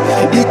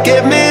life, you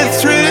get me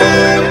through.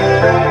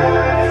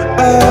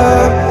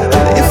 And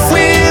if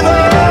we've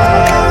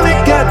only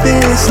got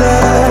this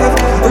life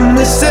and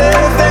this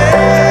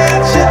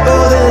adventure,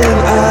 oh then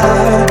I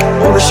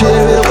wanna share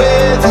it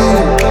with you,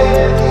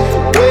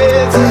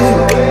 with you,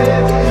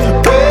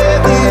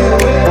 with you.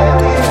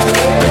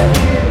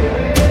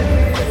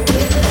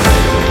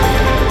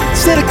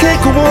 Said I can't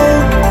go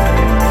on,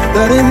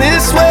 not in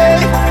this way.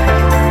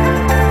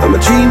 I'm a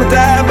dreamer,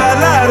 die by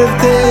light of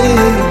day.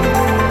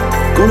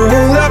 Gonna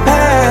hold up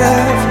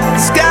half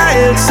the sky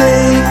and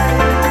say,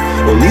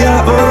 only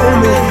I own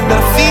me. I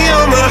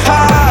feel my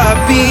heart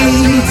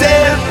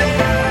beating,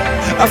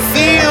 I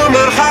feel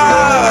my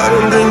heart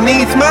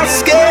underneath my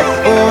skin.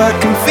 Oh, I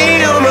can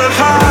feel my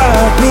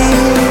heart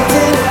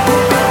beating.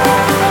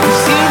 You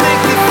see,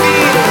 make me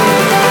feel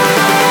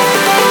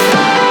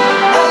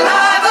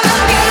alive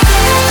again.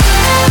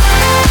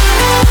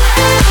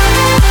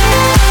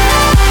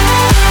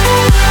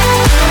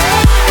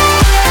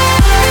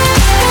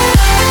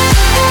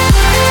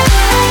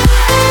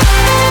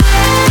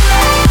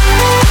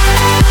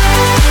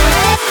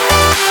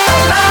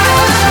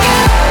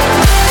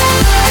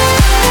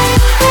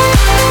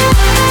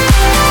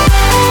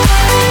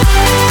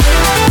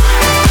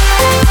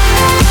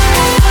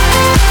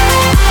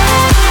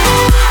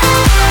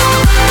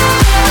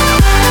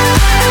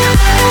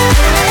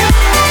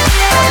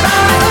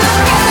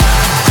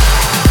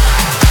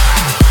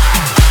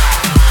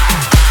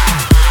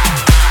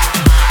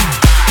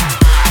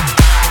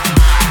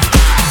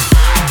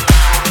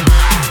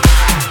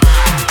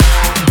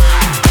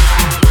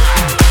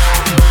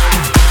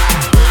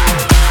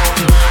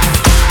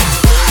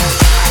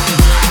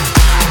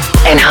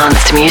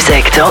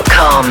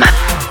 enhancedmusic.com.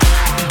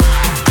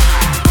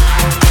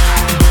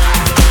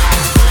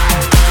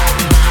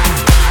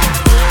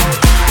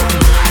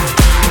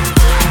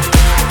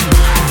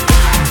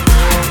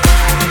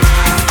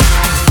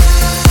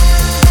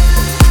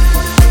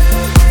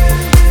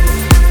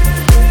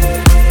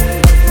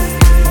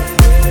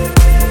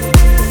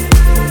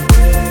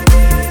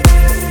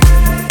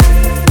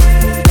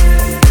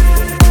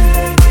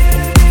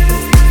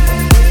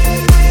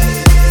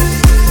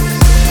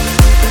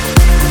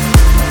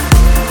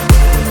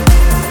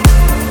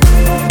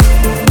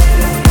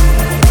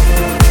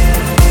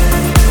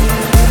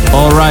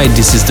 Alright,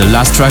 this is the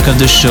last track of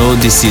the show.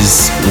 This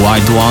is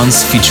Wild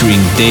Ones featuring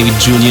David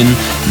Julien,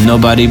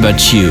 Nobody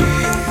But You.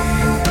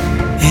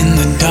 In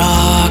the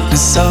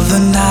darkness of the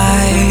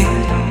night,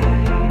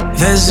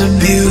 there's a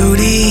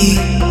beauty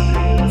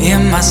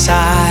in my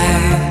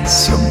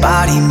sights. Your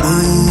body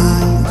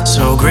moves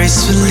so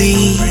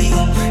gracefully.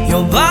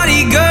 Your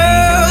body,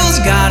 girl's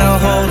got a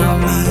hold on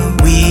me.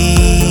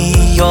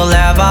 We all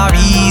have our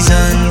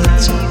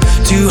reasons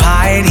to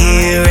hide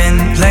here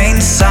in plain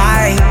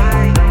sight.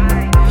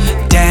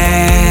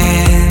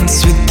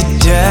 Dance with the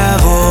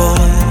devil.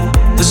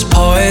 There's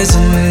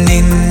poison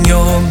in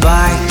your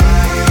bite.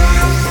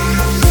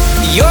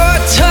 Your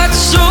touch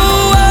so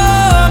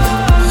warm,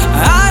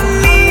 I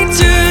need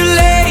to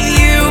lay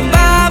you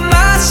by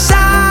my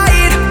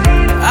side.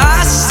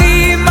 I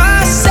see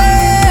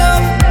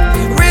myself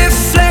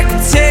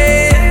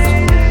reflected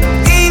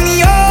in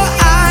your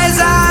eyes.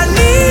 I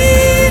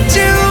need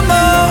you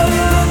more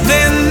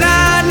than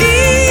I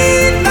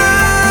need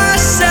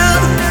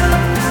myself.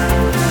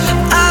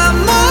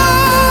 I'm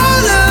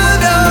all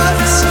of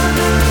us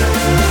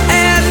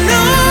and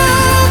no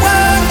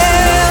one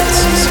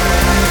else.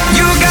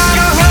 You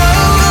gotta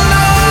hold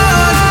on,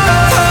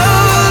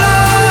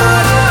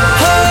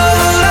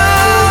 hold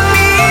on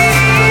me.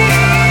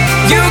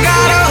 You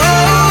gotta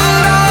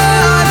hold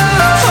on,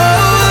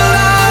 hold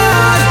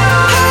on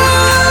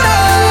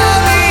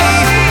me.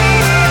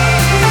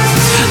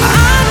 I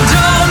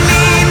don't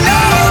need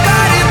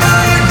nobody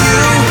but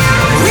you.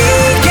 We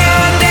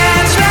can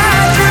dance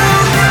right through.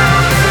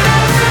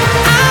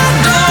 I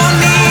don't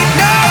need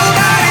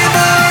nobody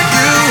but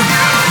you.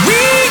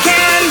 We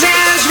can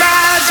dance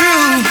right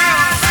through.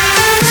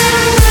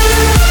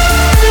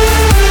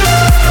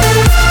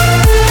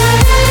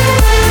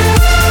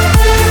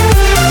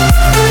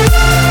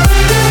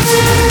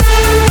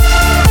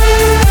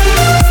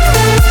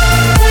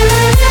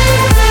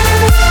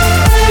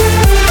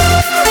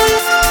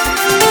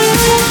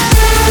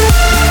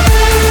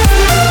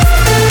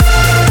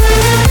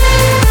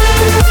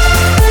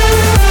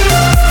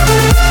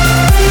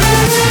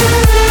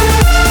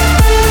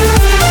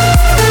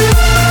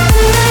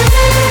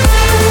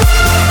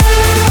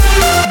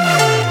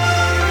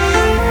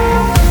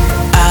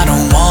 I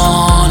don't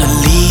wanna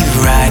leave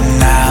right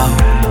now.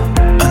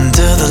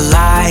 Under the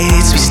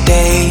lights we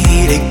stay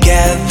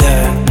together.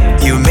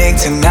 You make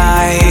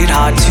tonight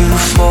hard to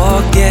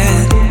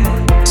forget.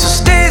 So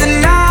stay the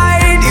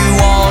night, you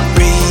won't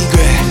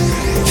regret.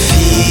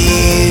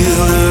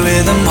 Feel the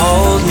rhythm,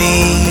 hold me.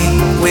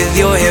 With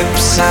your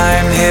hips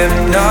I'm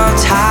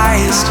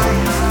hypnotized.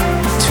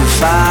 To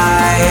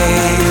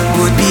fight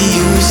would be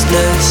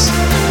useless.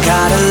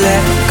 Gotta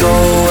let go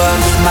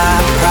of my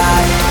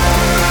pride.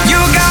 You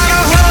gotta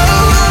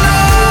hold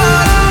on,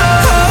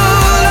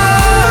 hold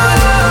on,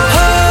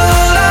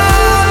 hold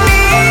on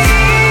me.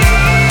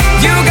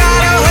 You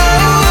gotta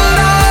hold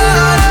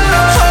on,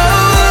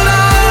 hold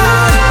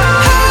on,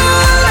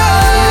 hold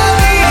on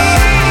me.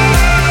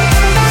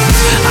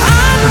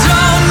 I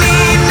don't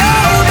need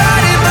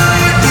nobody but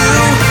you.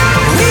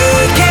 We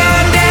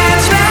can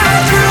dance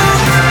right through.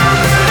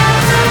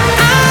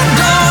 I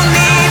don't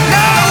need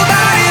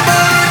nobody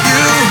but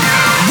you.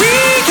 We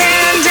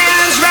can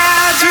dance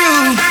right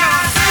through.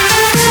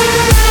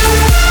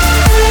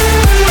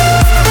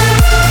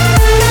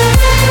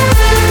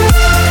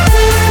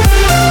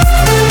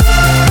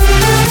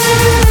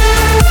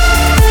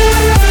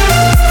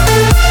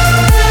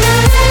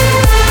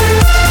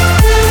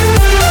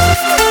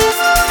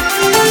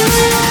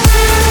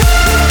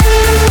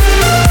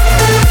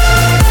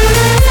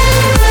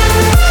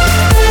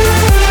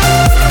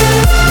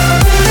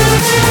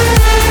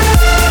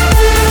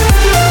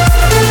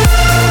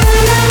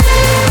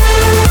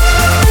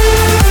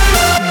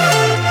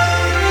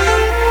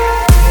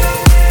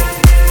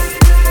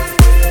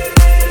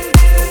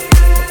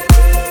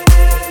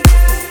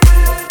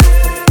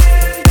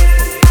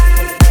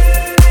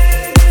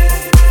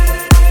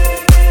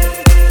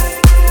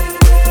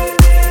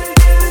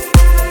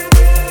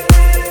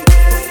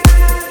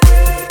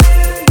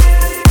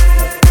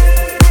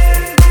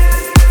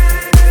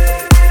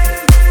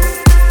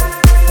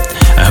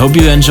 Hope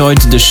you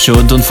enjoyed the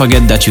show. Don't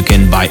forget that you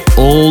can buy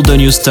all the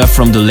new stuff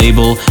from the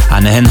label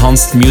at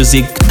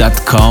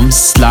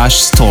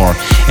enhancedmusic.com/store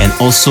and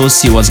also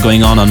see what's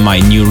going on my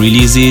new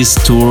releases,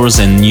 tours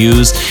and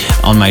news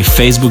on my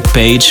Facebook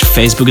page,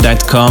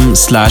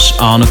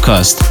 facebook.com/Arno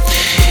Cost.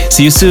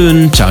 See you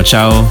soon. Ciao,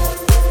 ciao.